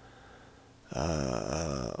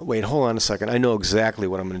 wait, hold on a second. I know exactly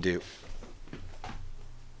what I'm going to do.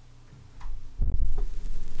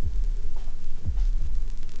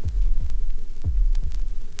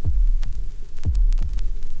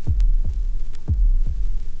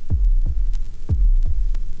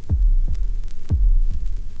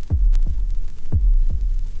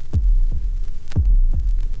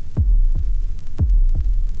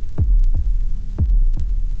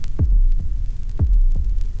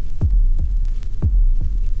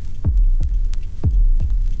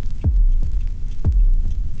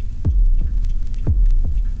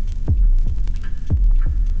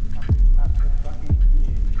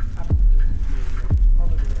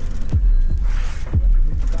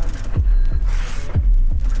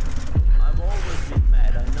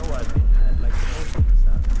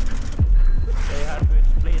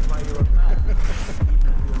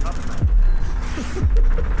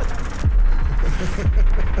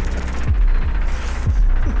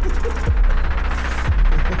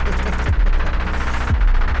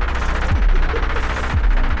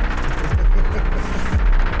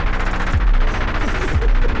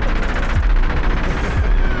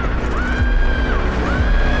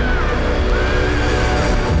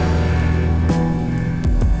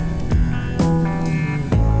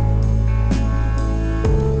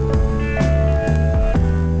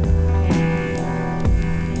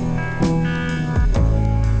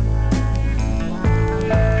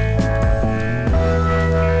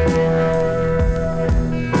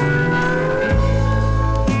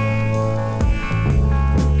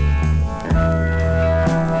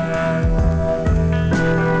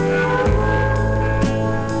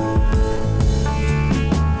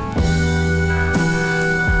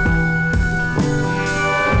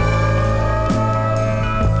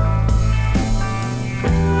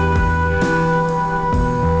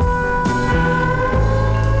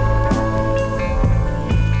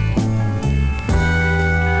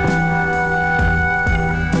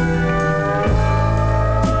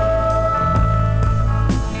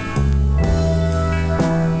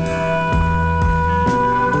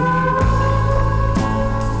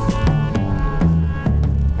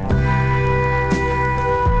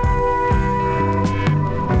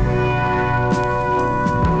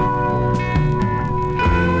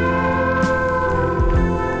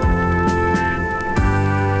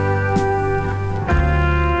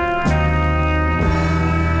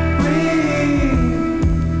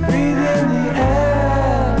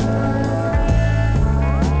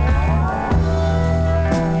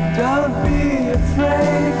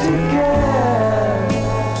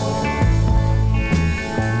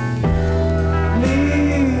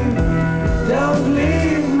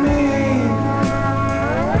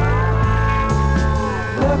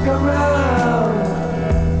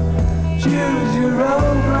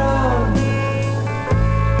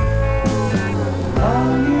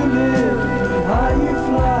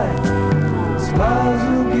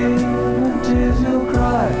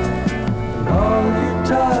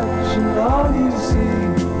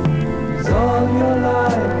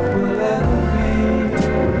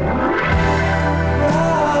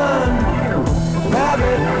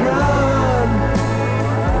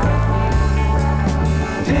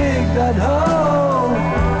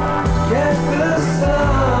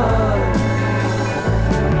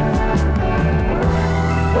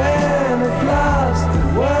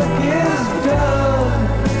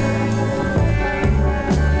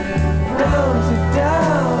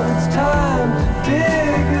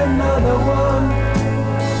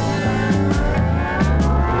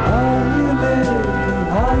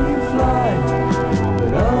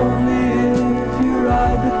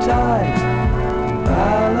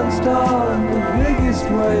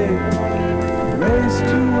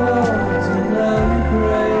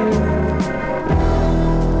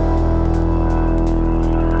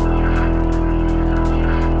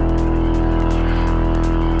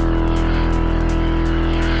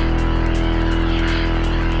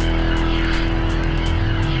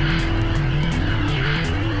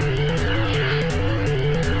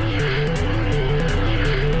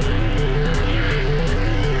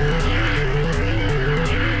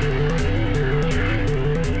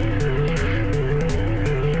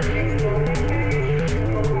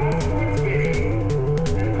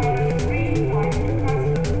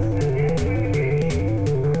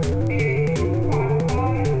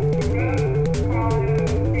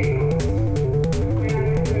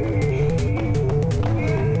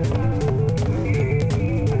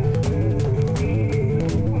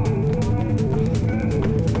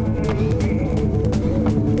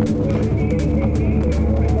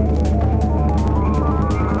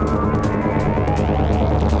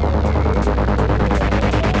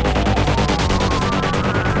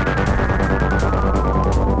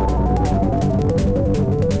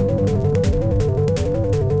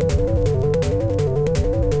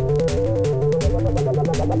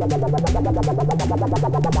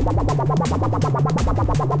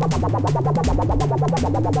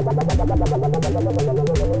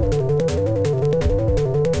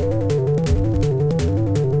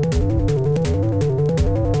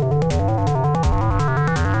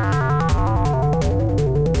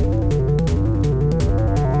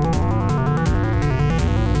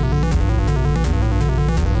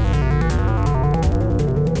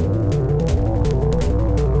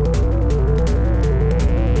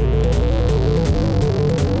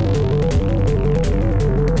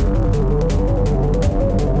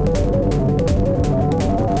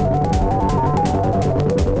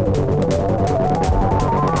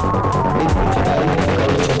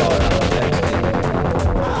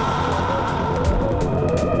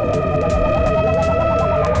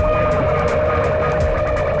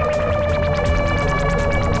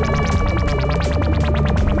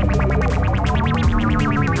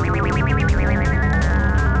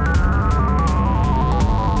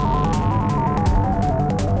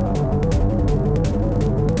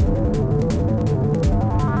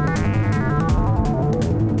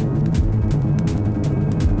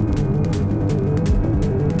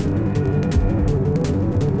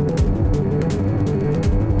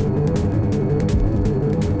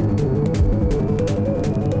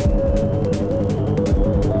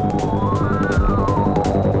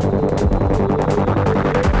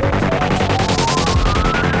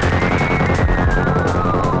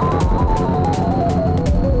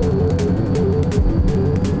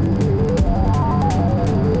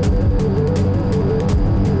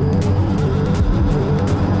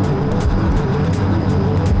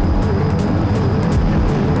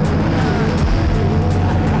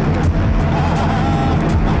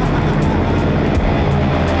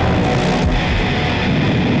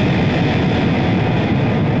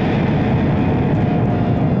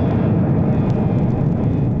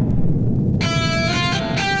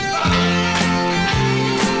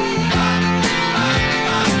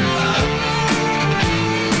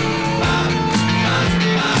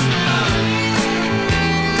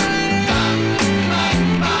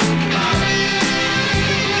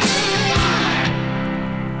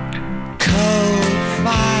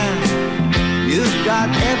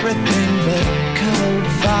 everything but cold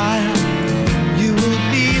fire. You will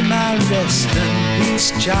be my rest and peace,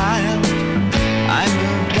 child. I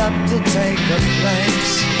moved up to take a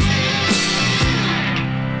place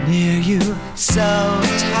near you, so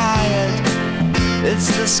tired. It's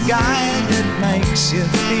the sky that makes you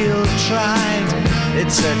feel tried.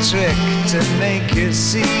 It's a trick to make you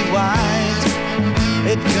see wide.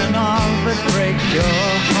 It can all but break your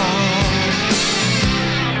heart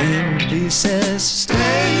in pieces.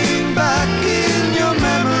 Staying back in your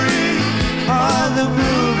memory are the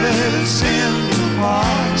movies in the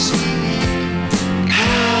past.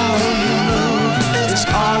 How you move is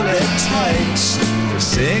all it takes to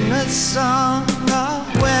sing a song of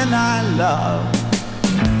when I love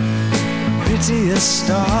prettiest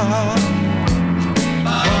star.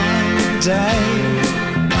 One day,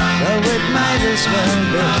 though it might as well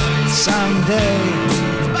be someday,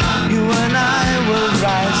 you and I will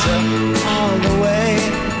rise up all the way,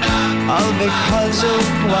 all because of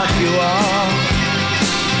what you are,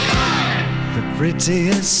 the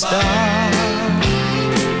prettiest star.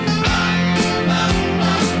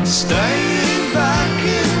 Staying back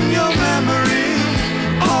in your memory,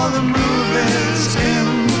 all the movies in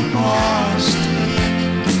the past.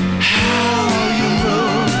 How you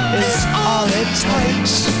move is all it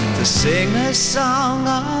takes to sing a song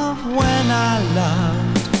of when I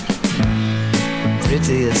loved the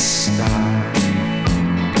prettiest star.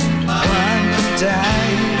 One day,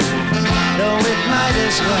 though it might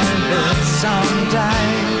as well be someday,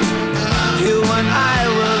 you and I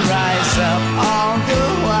will rise up all the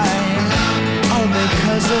way, all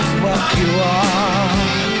because of what you are,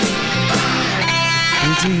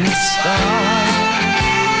 prettiest star.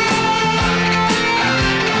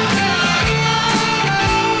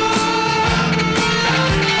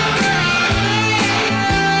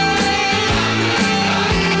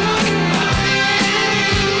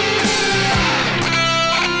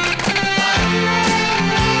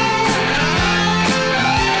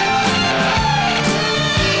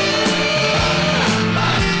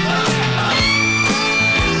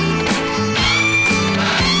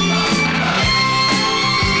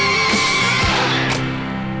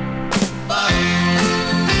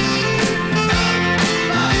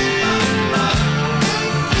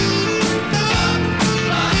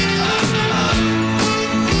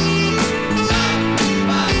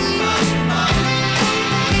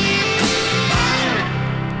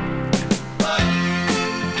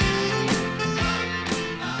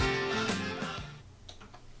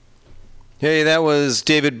 Hey, that was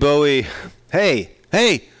David Bowie. Hey!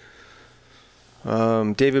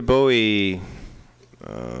 David Bowie,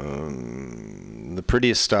 The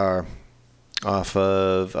Prettiest Star, off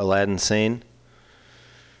of Aladdin Sane.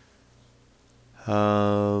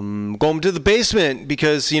 Going to the basement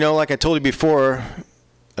because, like I told you before,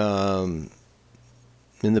 in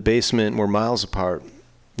the basement we're miles apart.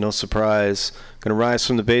 No surprise. Gonna rise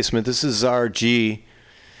from the basement. This is RG.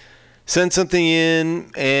 Send something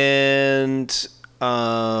in, and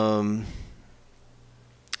I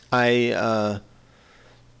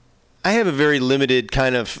have a very limited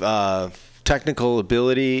kind of technical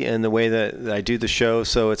ability in the way that I do the show,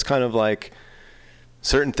 so it's kind of like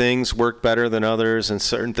certain things work better than others, and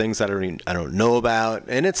certain things that I don't know about.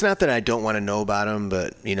 And it's not that I don't want to know about them,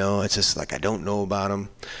 but it's just like I don't know about them.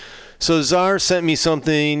 So Czar sent me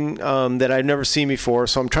something that I've never seen before,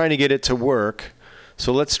 so I'm trying to get it to work.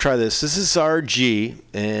 So let's try this. This is RG,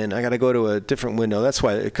 and I got to go to a different window. That's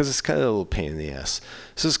why, because it's kind of a little pain in the ass.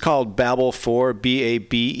 This is called Babel 4,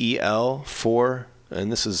 Babel 4,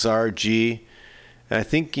 and this is RG. And I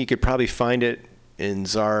think you could probably find it in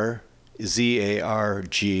Czar,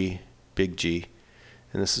 Z-A-R-G, big G.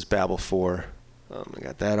 And this is Babel 4. I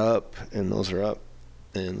got that up, and those are up.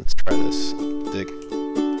 And let's try this. Dig.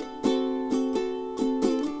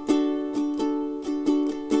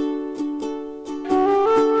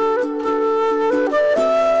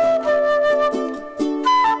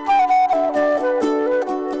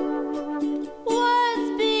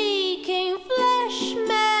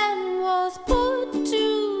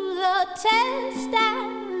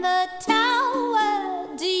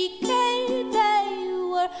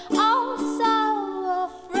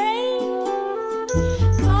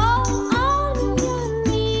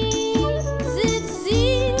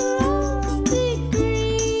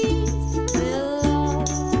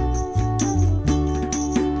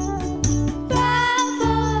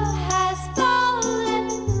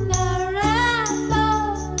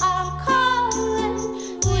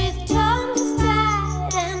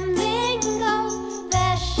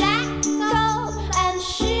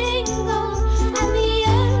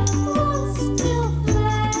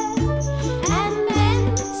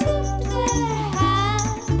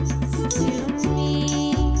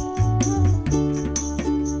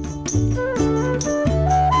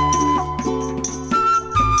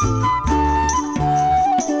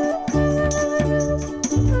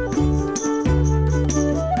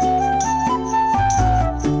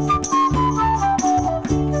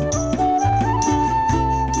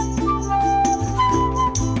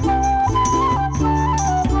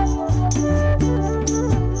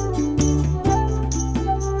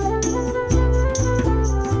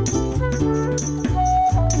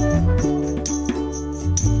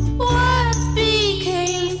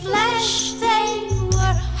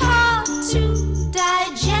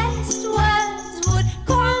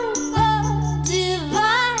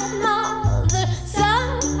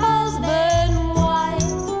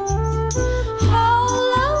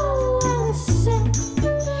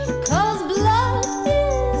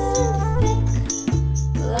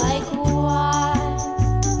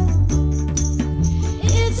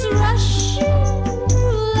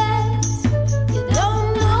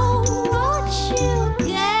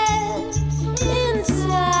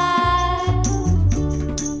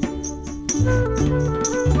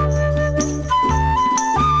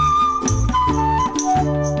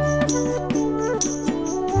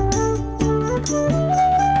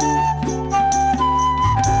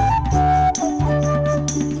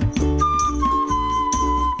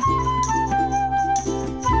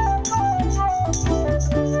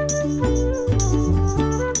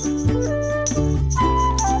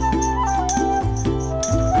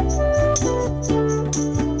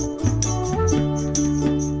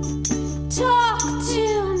 Talk to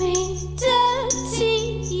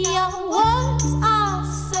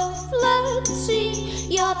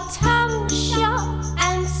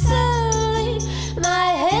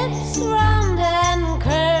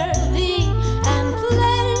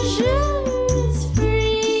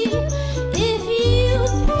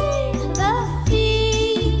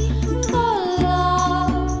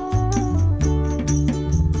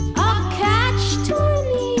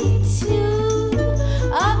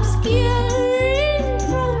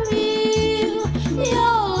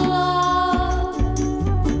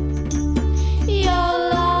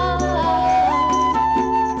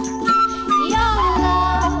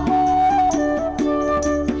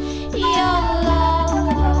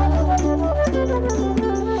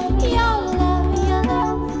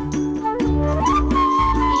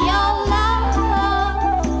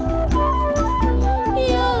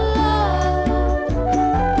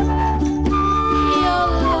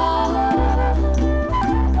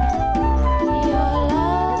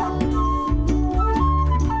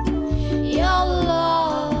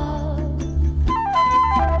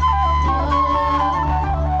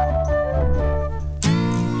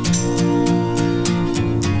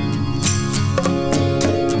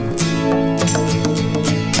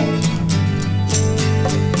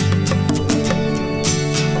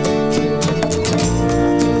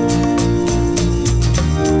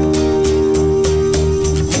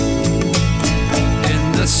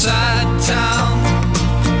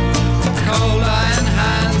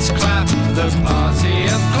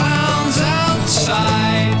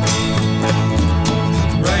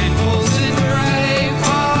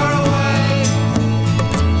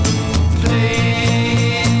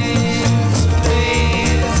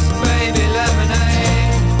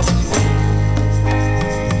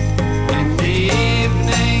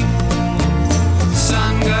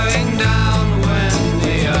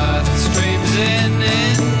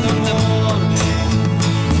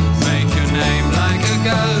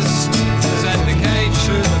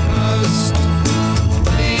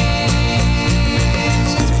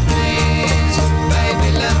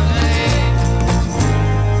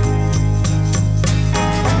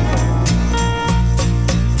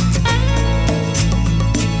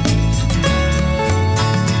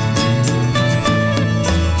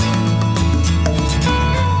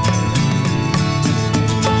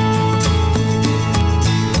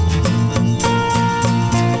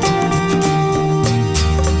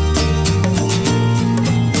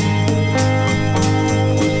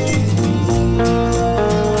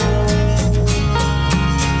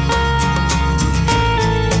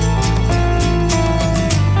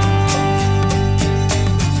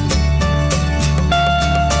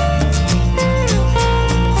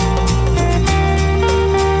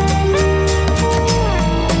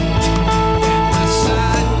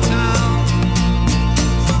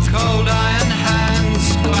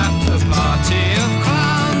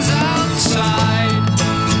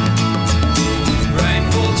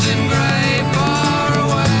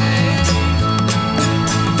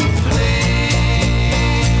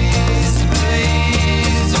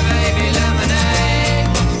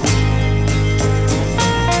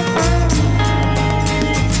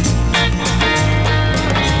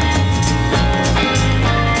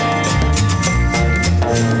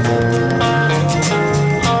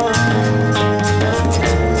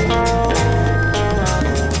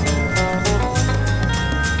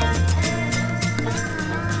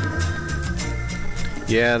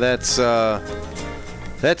Yeah, that's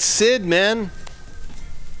Sid, man.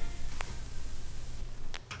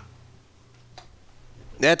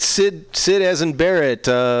 That's Sid as in Barrett,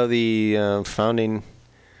 the founding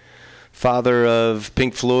father of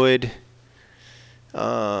Pink Floyd.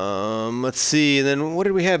 Let's see. And then what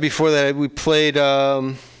did we have before that? We played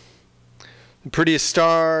The Prettiest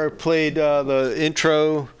Star, played the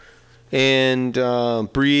intro, and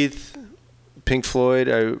Breathe, Pink Floyd.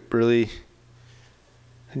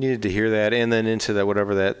 I needed to hear that, and then into that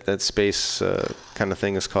whatever that space kind of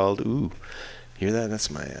thing is called. Ooh, hear that? That's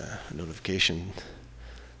my notification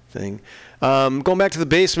thing. Going back to the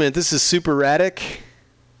basement, this is Super Radic.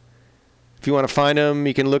 If you want to find them,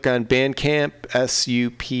 you can look on Bandcamp,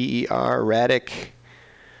 SUPER, Radic.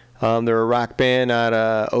 They're a rock band out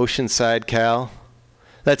of Oceanside, Cal.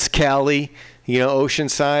 That's Cali. You know,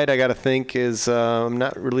 Oceanside, I got to think is, I'm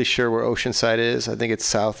not really sure where Oceanside is. I think it's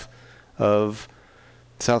south of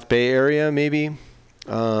South Bay area, maybe.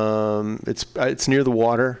 It's near the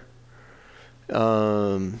water.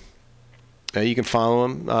 You can follow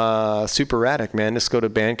them. Super Radic, man. Just go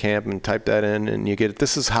to Bandcamp and type that in, and you get it.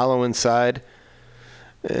 This is Hollow Inside,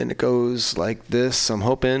 and it goes like this, I'm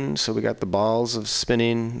hoping. So we got the balls of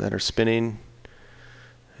spinning that are spinning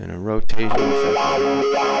in a rotation.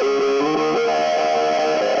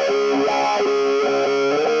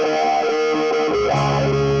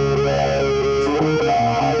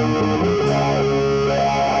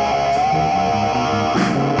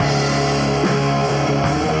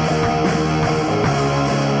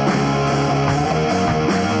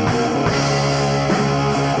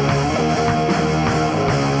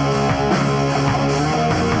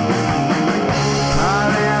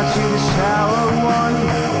 Shower one,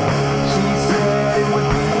 she said it would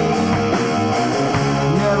be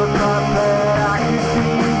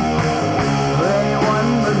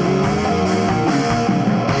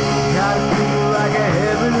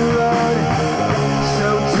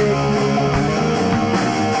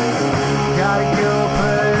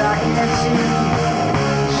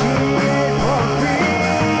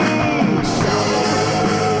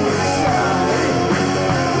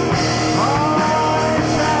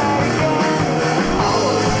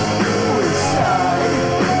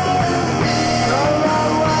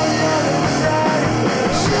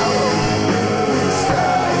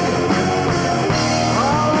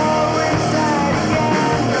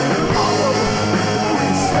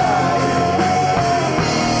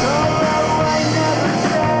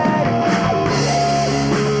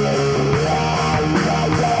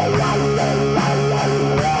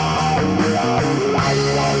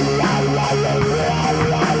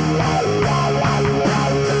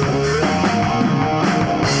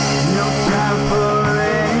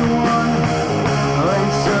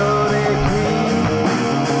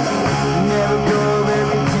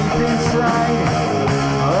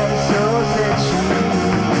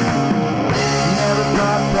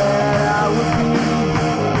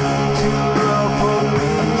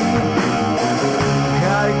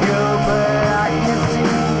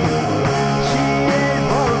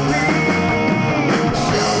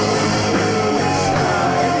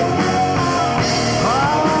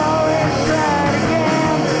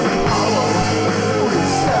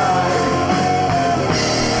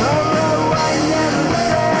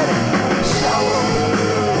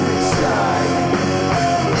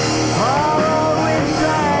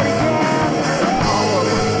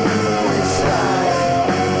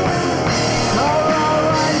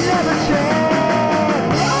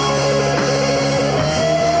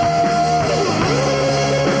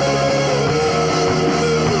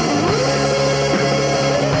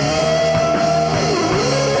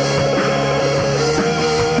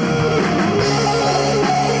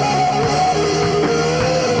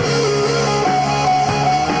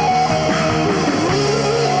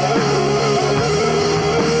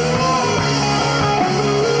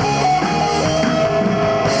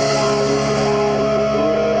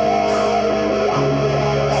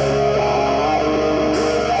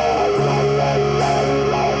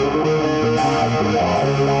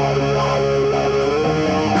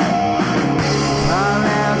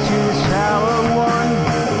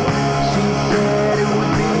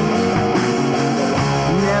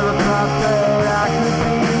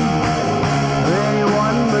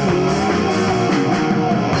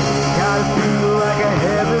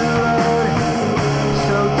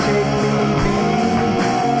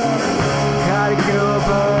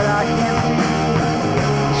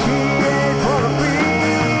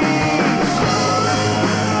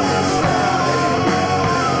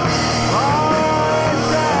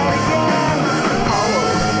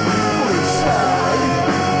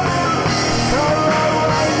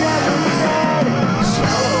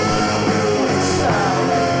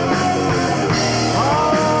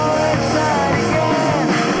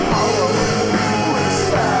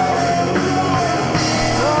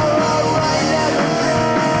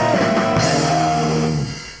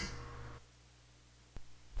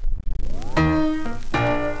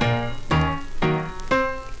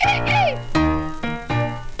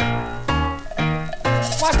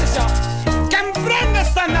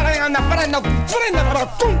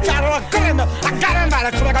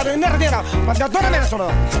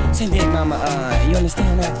Say, big mama, you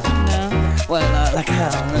understand that? No. Well, like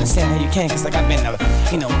I don't understand how you can, cause like I've been to,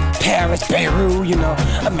 Paris, Beirut,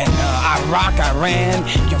 I've been Iraq, Iran,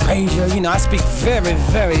 Eurasia, I speak very,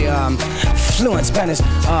 very fluent Spanish.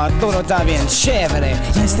 Todo está bien chévere.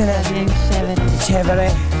 You understand that?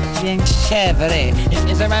 Chévere. Bien chévere.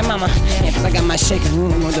 Is that right, mama? Yeah, cause I got my shaker.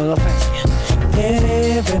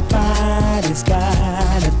 Everybody's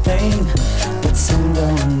got a thing, but some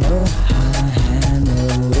don't know how to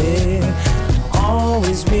handle it.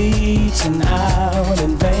 Always reaching out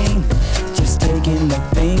in vain, just taking the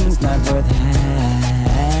things not worth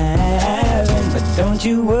having. But don't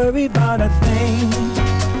you worry about a thing.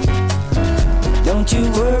 Don't you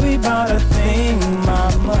worry about a thing,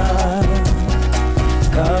 mama.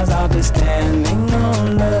 'Cause I'll be standing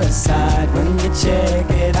on the side when you check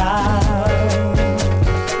it out.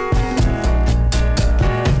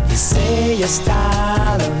 You say your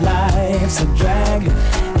style of life's a drag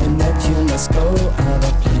and that you must go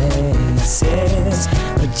other places,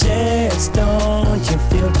 but just don't you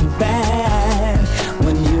feel too bad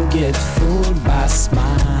when you get fooled by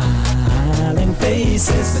smiling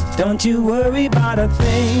faces. But don't you worry about a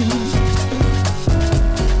thing.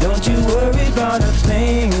 Don't you worry about a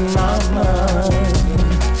thing, mama.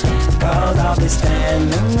 'Cause I'll be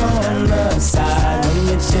standing on the side when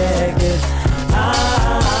you check it out.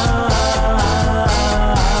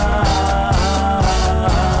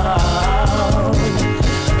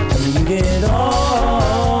 When you get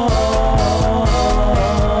off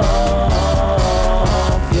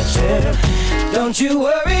your trip, don't you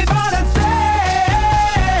worry about a thing.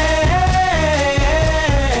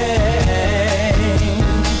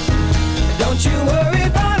 Don't you worry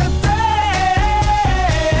about a thing.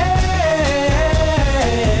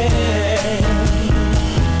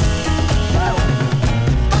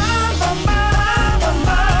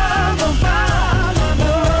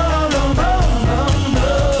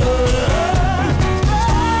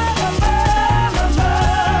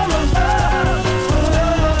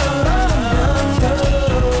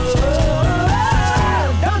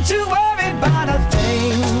 Don't you worry about a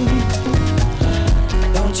thing.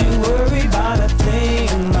 Don't you worry about a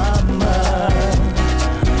thing, mama.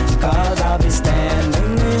 'Cause I'll be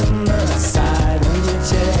standing in the side when you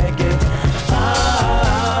check it out.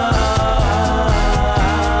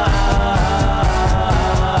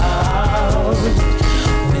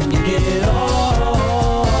 When you get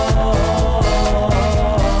off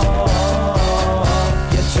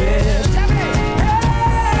your trip.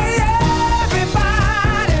 Hey,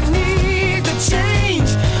 everybody needs a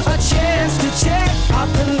change, a chance to check out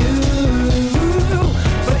the new.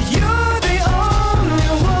 But you're the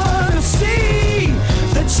only one to see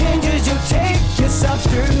the changes you take yourself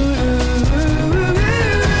through.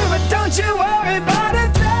 But don't you worry about a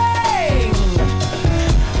thing.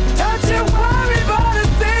 Don't you worry about a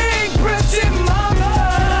thing, pretty mama.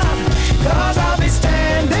 'Cause I'll be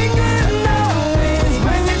standing in the wings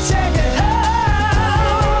when you check it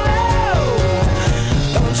out.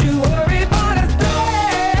 Don't you worry about a thing.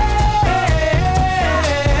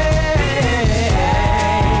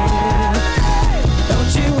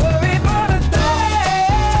 Don't you worry about a thing.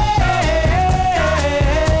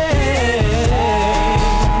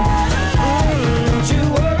 Don't you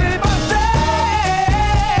worry about a thing.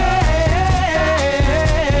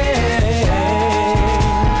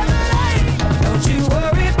 Don't you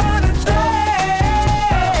worry about a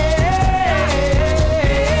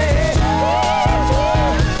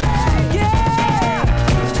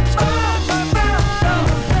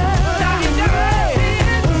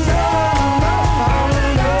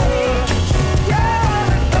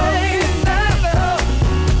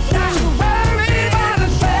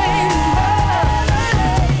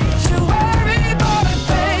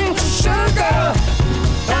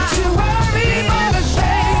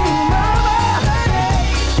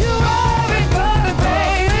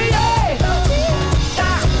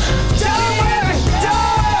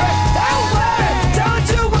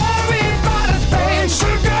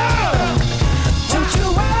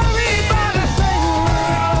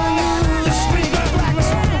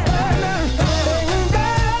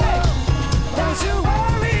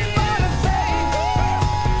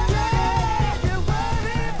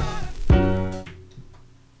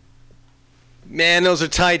Man, those are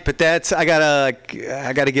tight, but that's I gotta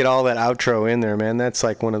get all that outro in there, man. That's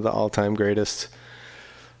like one of the all-time greatest.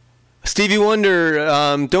 Stevie Wonder,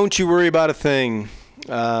 Don't You Worry About a Thing.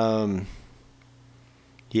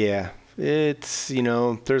 Yeah, it's,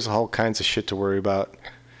 there's all kinds of shit to worry about.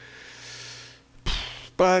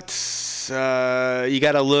 But you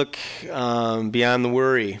got to look beyond the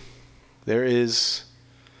worry. There is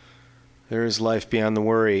life beyond the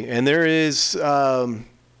worry. And there is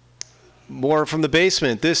more from the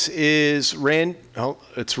basement. This is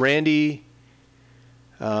it's Randy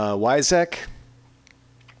Wyzek.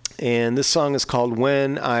 And this song is called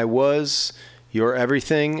When I Was Your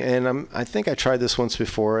Everything. And I think I tried this once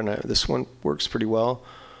before, and this one works pretty well.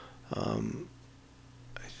 I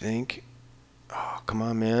think. Oh, come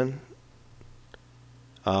on, man.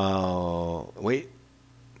 Oh, wait.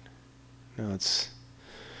 No,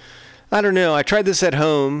 I don't know. I tried this at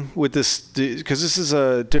home with this, because this is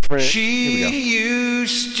a different... She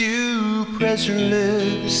used to press her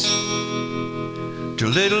lips to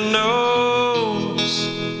little notes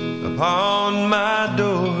upon my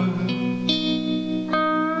door.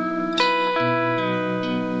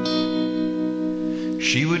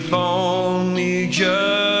 She would phone me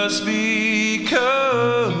just because,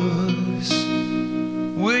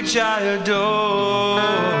 which I adore.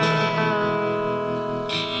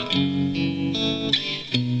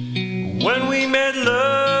 When we made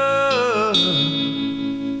love,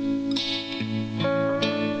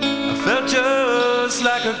 I felt just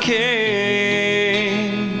like a king.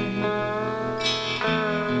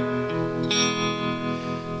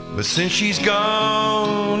 But since she's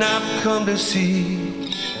gone, I've come to see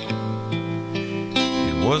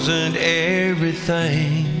it wasn't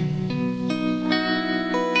everything.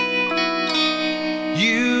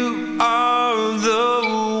 You are the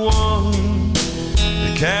one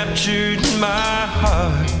that captured my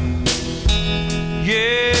heart.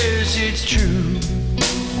 Yes, it's true.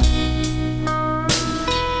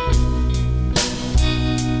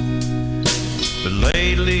 But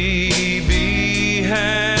lately,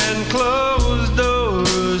 behind closed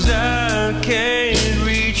doors, I can't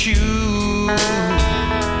reach you.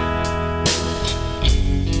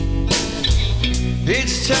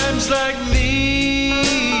 It's times like these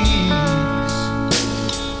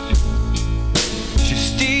she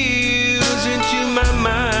steals into my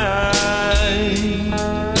mind.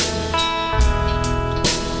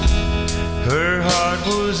 Her heart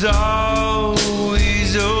was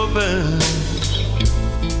always open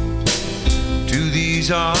to these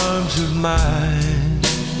arms of mine.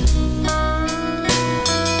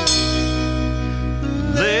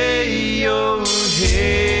 Lay your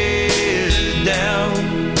head down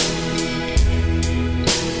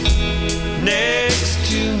next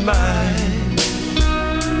to mine.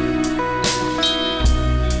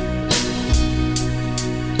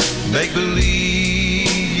 Make believe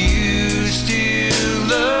you still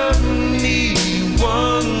love me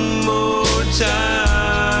one more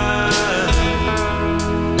time.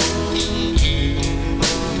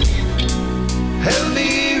 Help me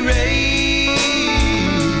erase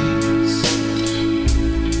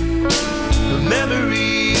the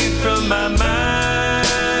memory from my mind.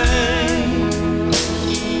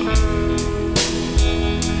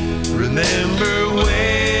 Remember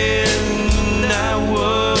when I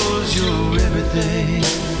was your everything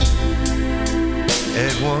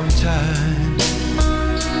at one time.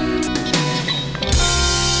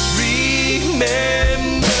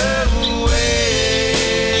 Remember when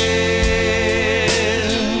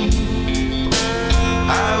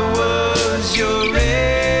I was your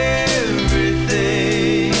everything.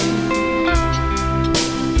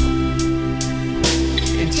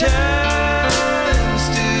 In time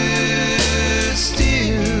stood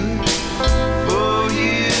still for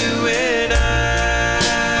you and I.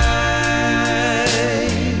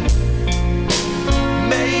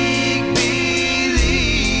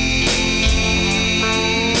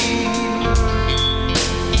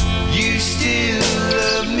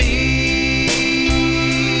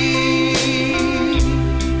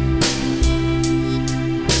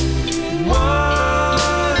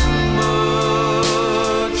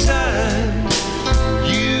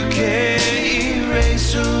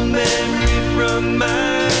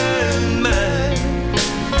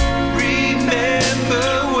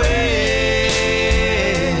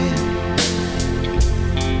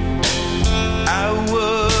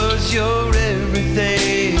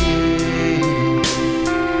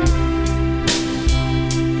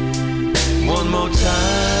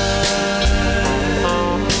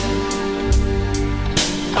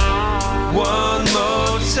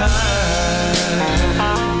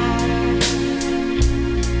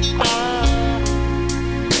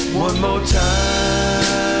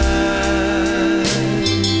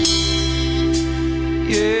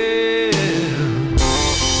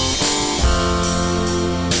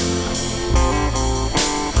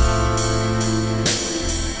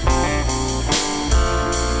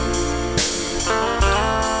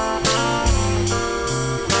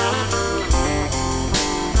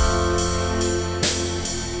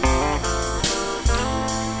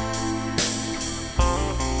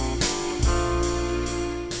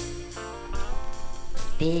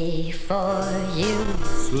 before you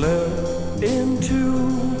slip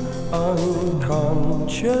into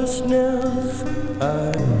unconsciousness.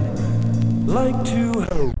 I'd like to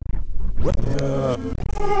help.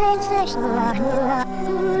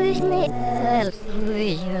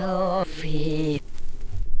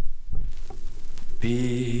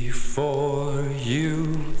 Before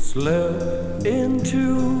you slip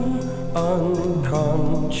into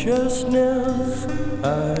unconsciousness,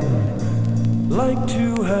 I'd like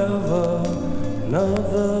to have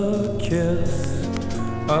another kiss,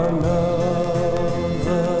 another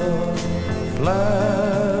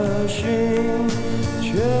flashing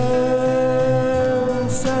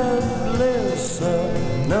chance at bliss,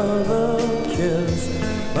 another kiss,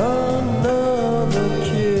 another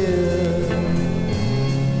kiss.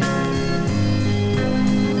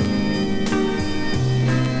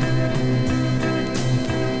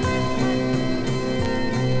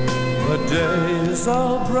 The days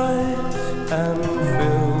are bright and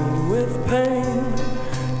filled with pain.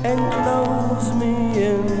 Enclose me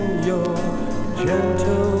in your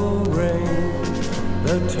gentle rain.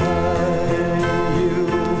 The time you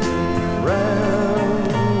ran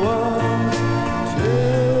was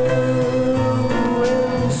too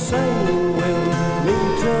insane. We'll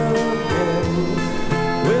meet again.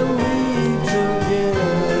 We'll meet again.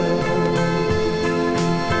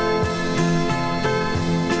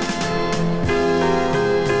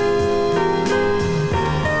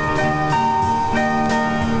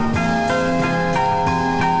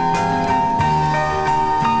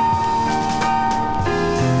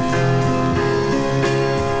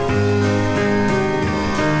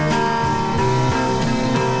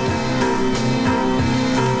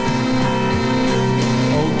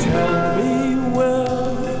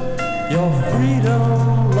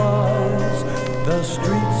 The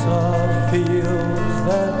streets are fields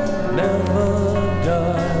that never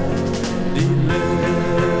die.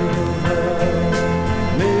 Deliver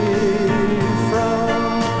me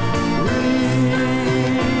from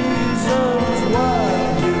reasons why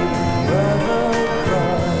you'd rather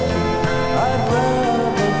cry. I'd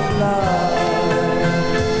rather fly.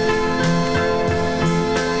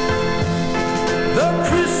 The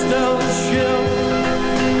crystal ship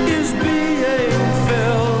is being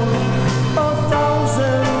filled.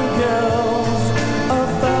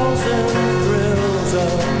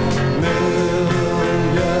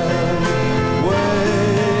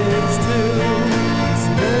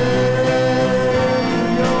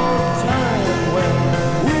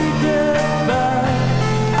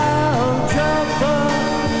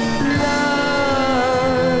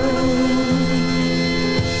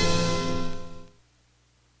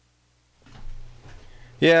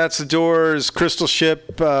 Yeah, it's the Doors' Crystal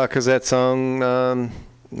Ship, because that song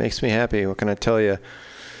makes me happy. What can I tell you?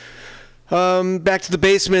 Back to the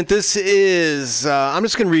basement. This is, I'm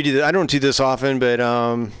just going to read you. I don't do this often, but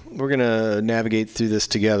we're going to navigate through this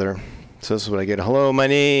together. So this is what I get. Hello,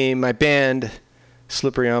 my band,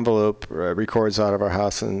 Slippery Envelope, records out of our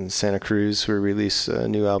house in Santa Cruz. We release a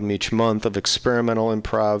new album each month of experimental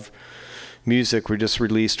improv music. We just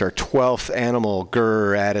released our 12th Animal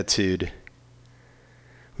Grr Attitude.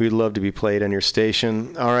 We'd love to be played on your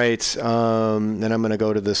station. All right, then I'm going to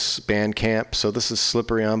go to this Bandcamp. So this is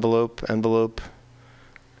Slippery Envelope. It's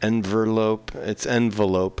envelope,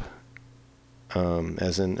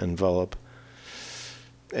 as in envelope.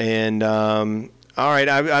 And all right,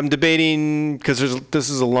 I'm debating because this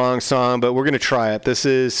is a long song, but we're going to try it. This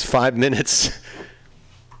is 5 minutes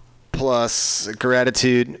plus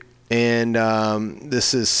Gratitude, and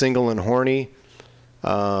this is Single and Horny.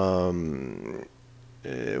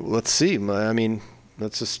 Let's see. I mean,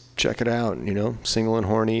 let's just check it out. You know, Single and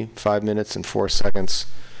Horny, 5 minutes and 4 seconds.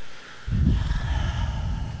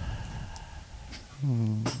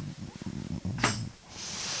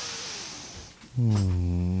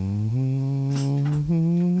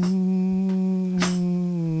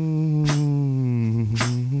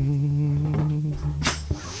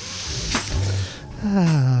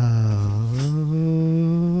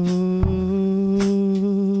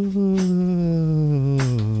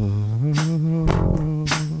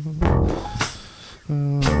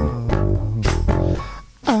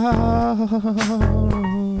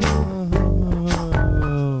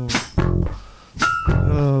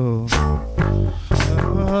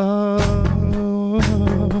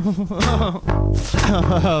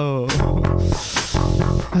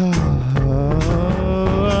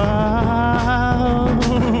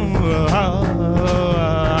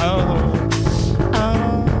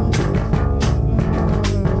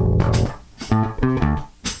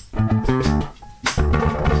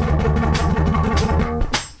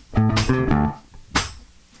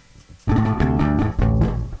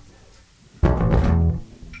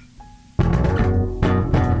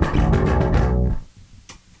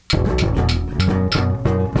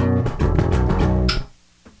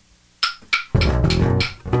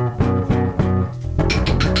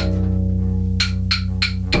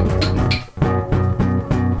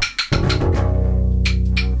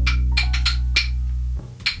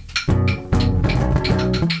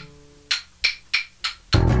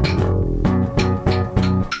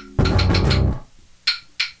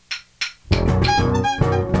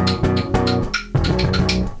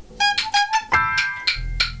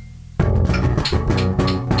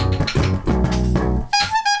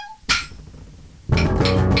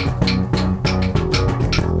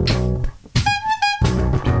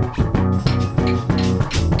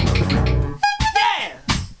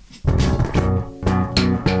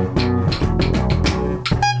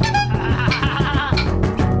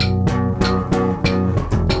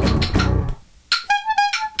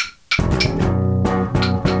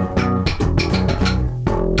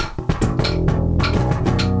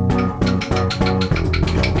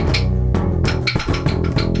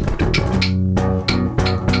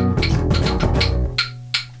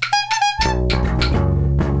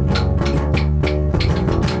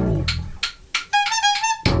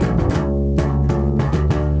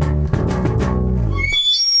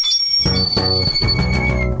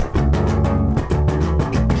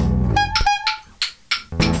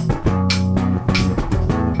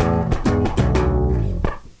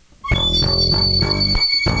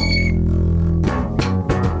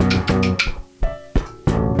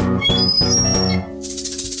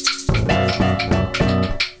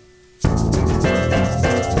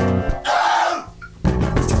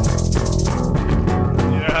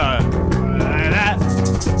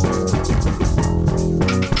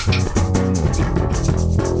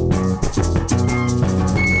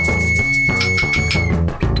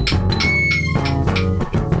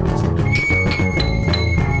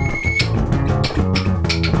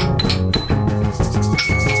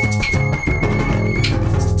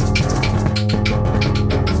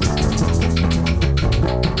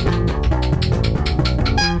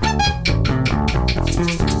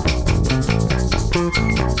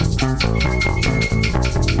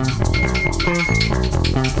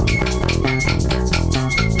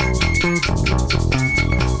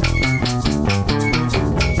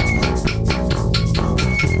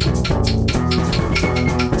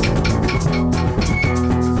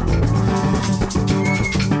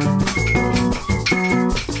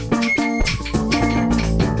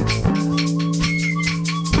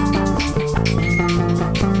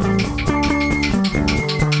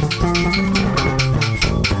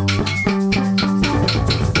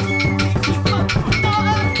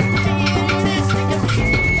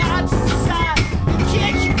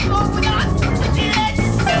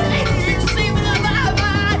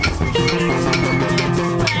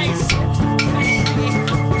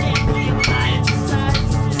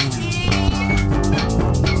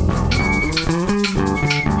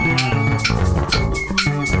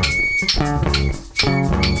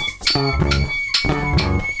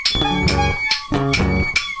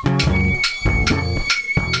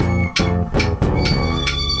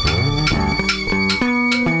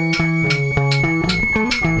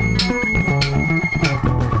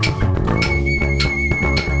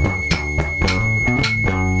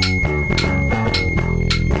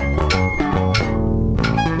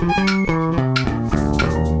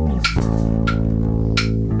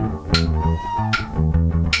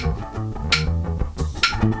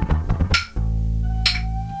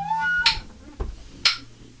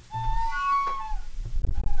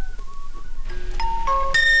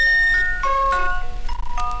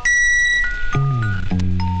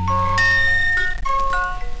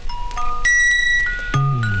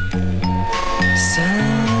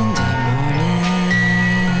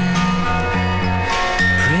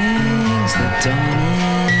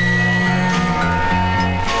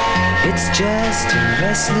 just a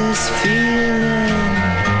restless feeling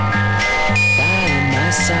by my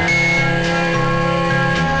side.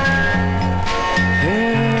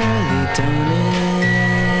 Early dawning,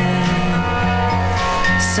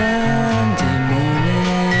 Sunday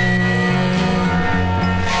morning.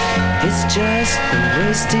 It's just the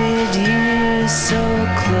wasted years so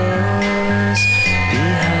close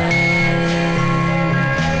behind.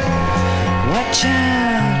 Watch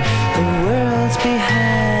out, the world's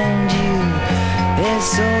behind you.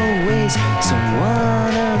 There's always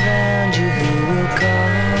someone around you who will call.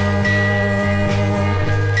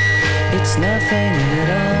 It's nothing at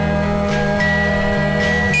all.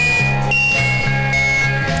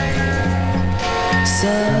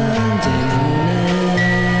 Sunday morning,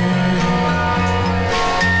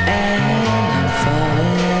 and I'm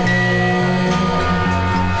falling.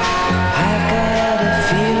 I've got a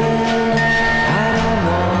feeling I don't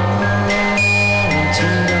want to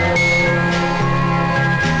know.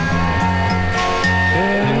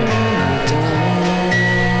 Early dawning,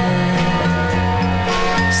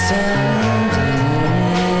 Sunday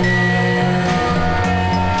morning.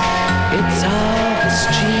 It's all the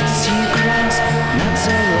streets you cross not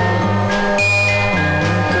so long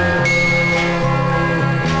ago.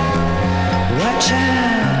 Watch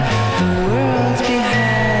out, the world's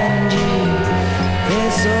behind you.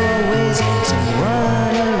 There's always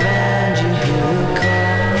someone around you who will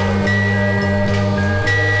call.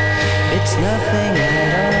 It's nothing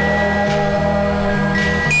at all.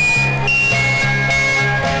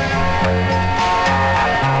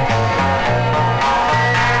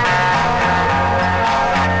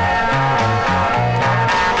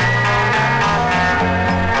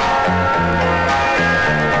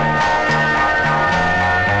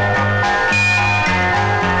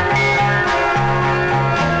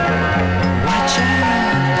 Watch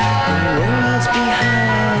out, the world's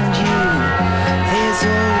behind you. There's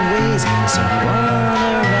always someone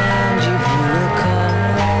around you who will call.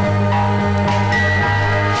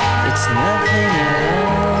 It's nothing at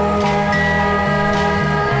all.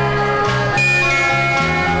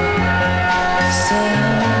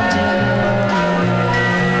 Sunday morning,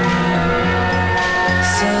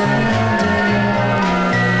 Sunday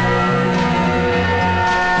morning,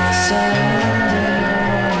 Sunday morning,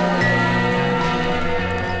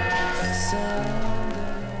 Sunday.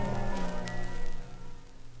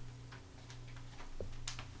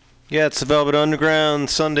 Yeah, it's the Velvet Underground,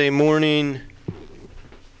 Sunday morning.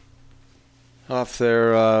 Off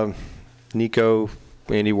their Nico,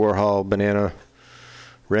 Andy Warhol, Banana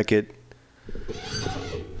record.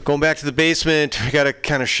 Going back to the basement, we got to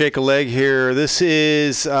kind of shake a leg here. This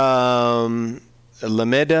is Lambda, La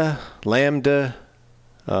Med,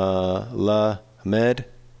 Lamadh.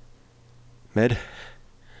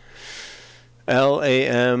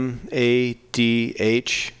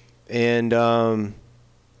 And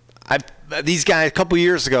these guys, a couple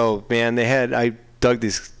years ago, man, I dug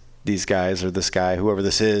these these guys or this guy, whoever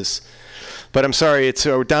this is. But I'm sorry, it's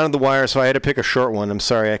down to the wire, so I had to pick a short one. I'm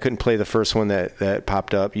sorry, I couldn't play the first one that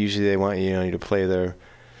popped up. Usually they want you to play the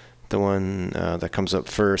one that comes up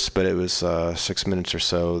first, but it was 6 minutes or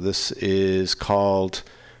so. This is called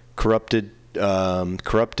Corrupted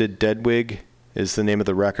Deadwig is the name of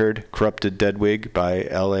the record. Corrupted Deadwig by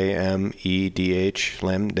Lamedh,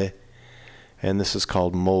 Lamde. And this is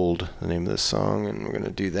called Mold, the name of the song, and we're going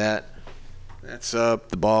to do that. That's up.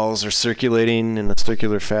 The balls are circulating in a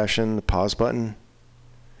circular fashion. The pause button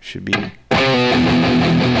should be...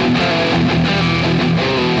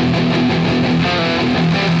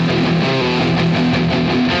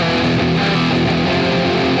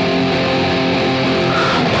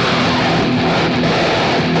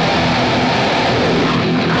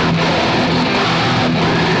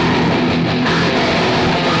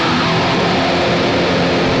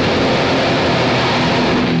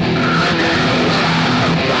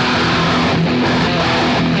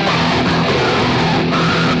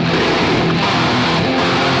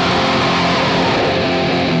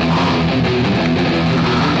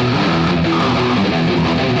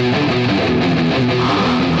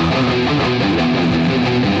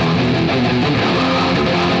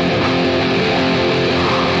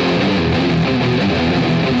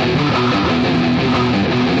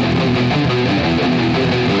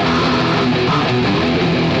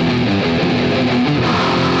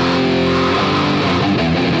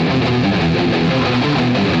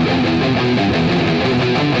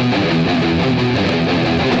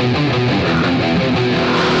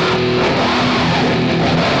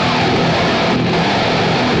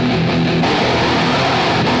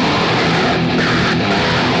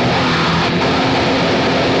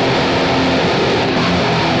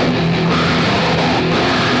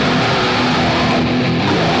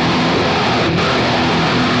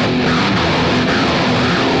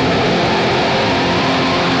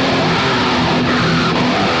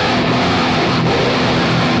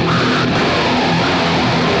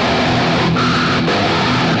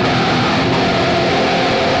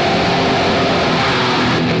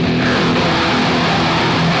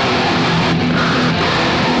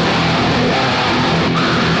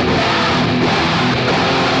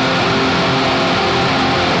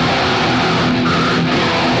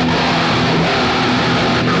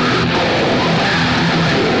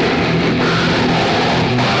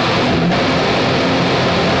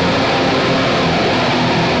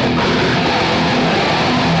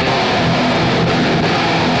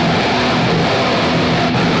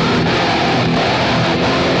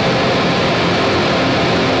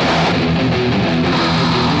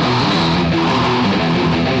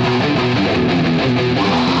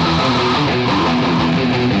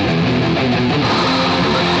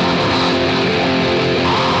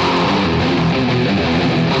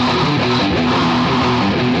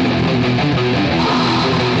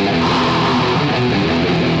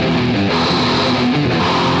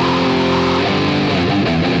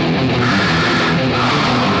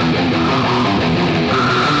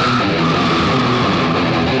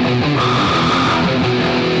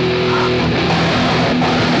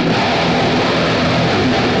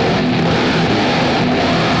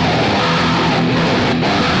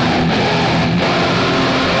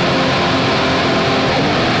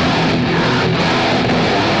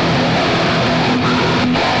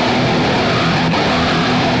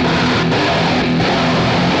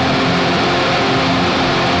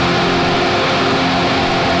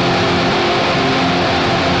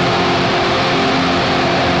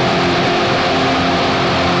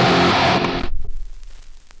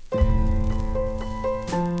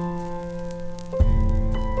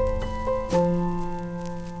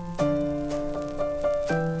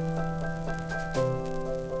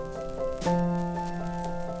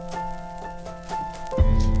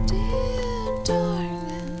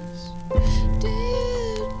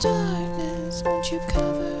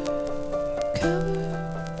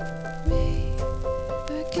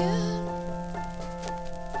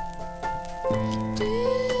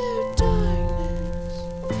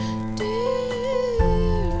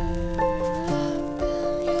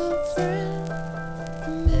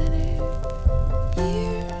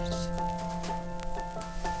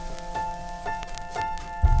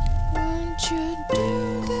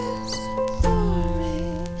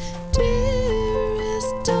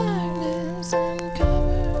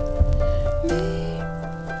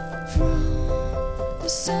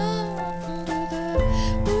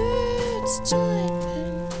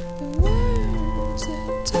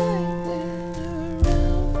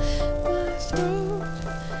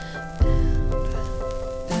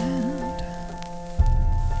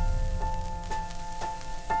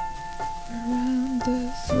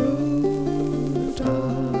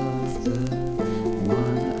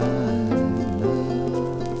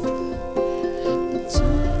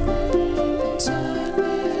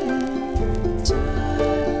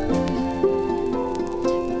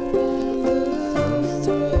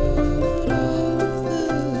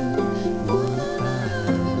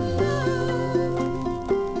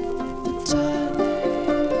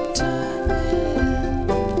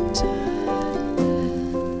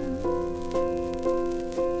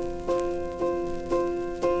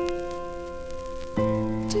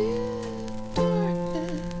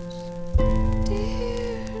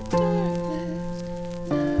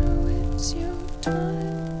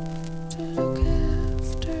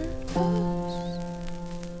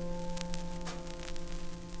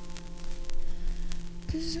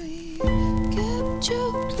 'Cause we kept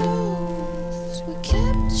your clothes, we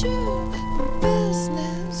kept your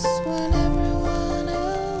business when everyone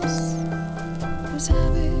else was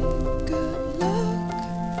having good luck.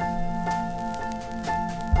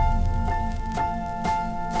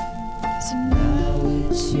 So now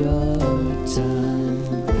it's your time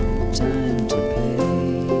to pay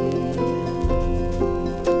me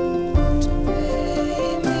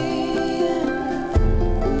and I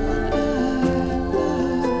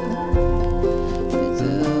love with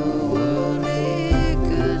the worldly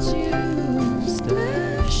goods you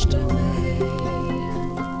stashed away,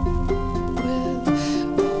 with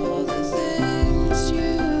all the things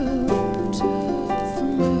you took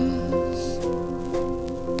from us.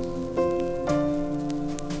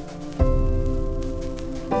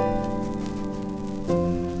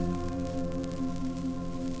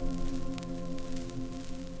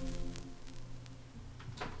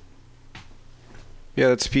 Yeah,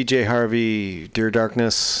 that's PJ Harvey, Dear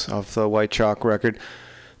Darkness, off the White Chalk record.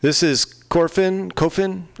 This is Coffin, or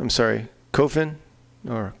Coffin, Cophin.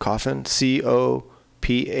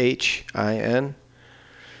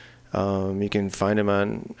 You can find him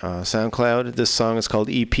on SoundCloud. This song is called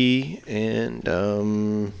EP, and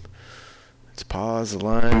let's pause the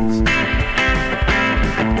lines.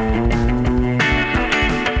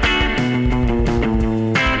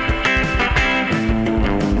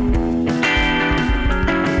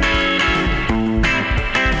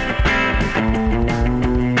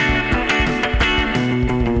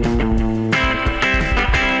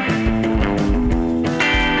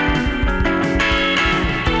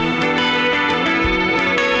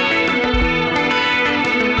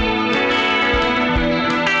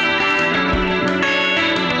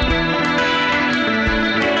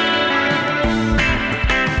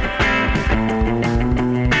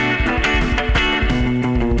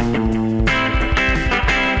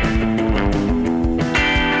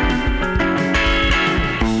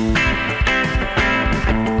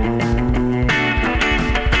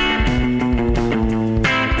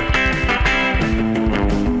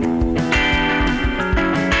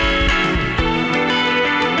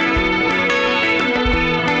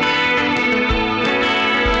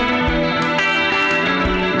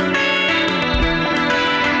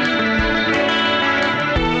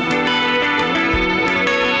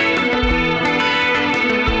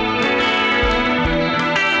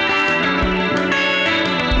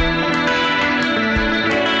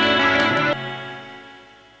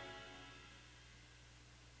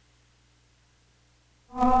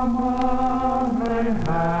 Come on,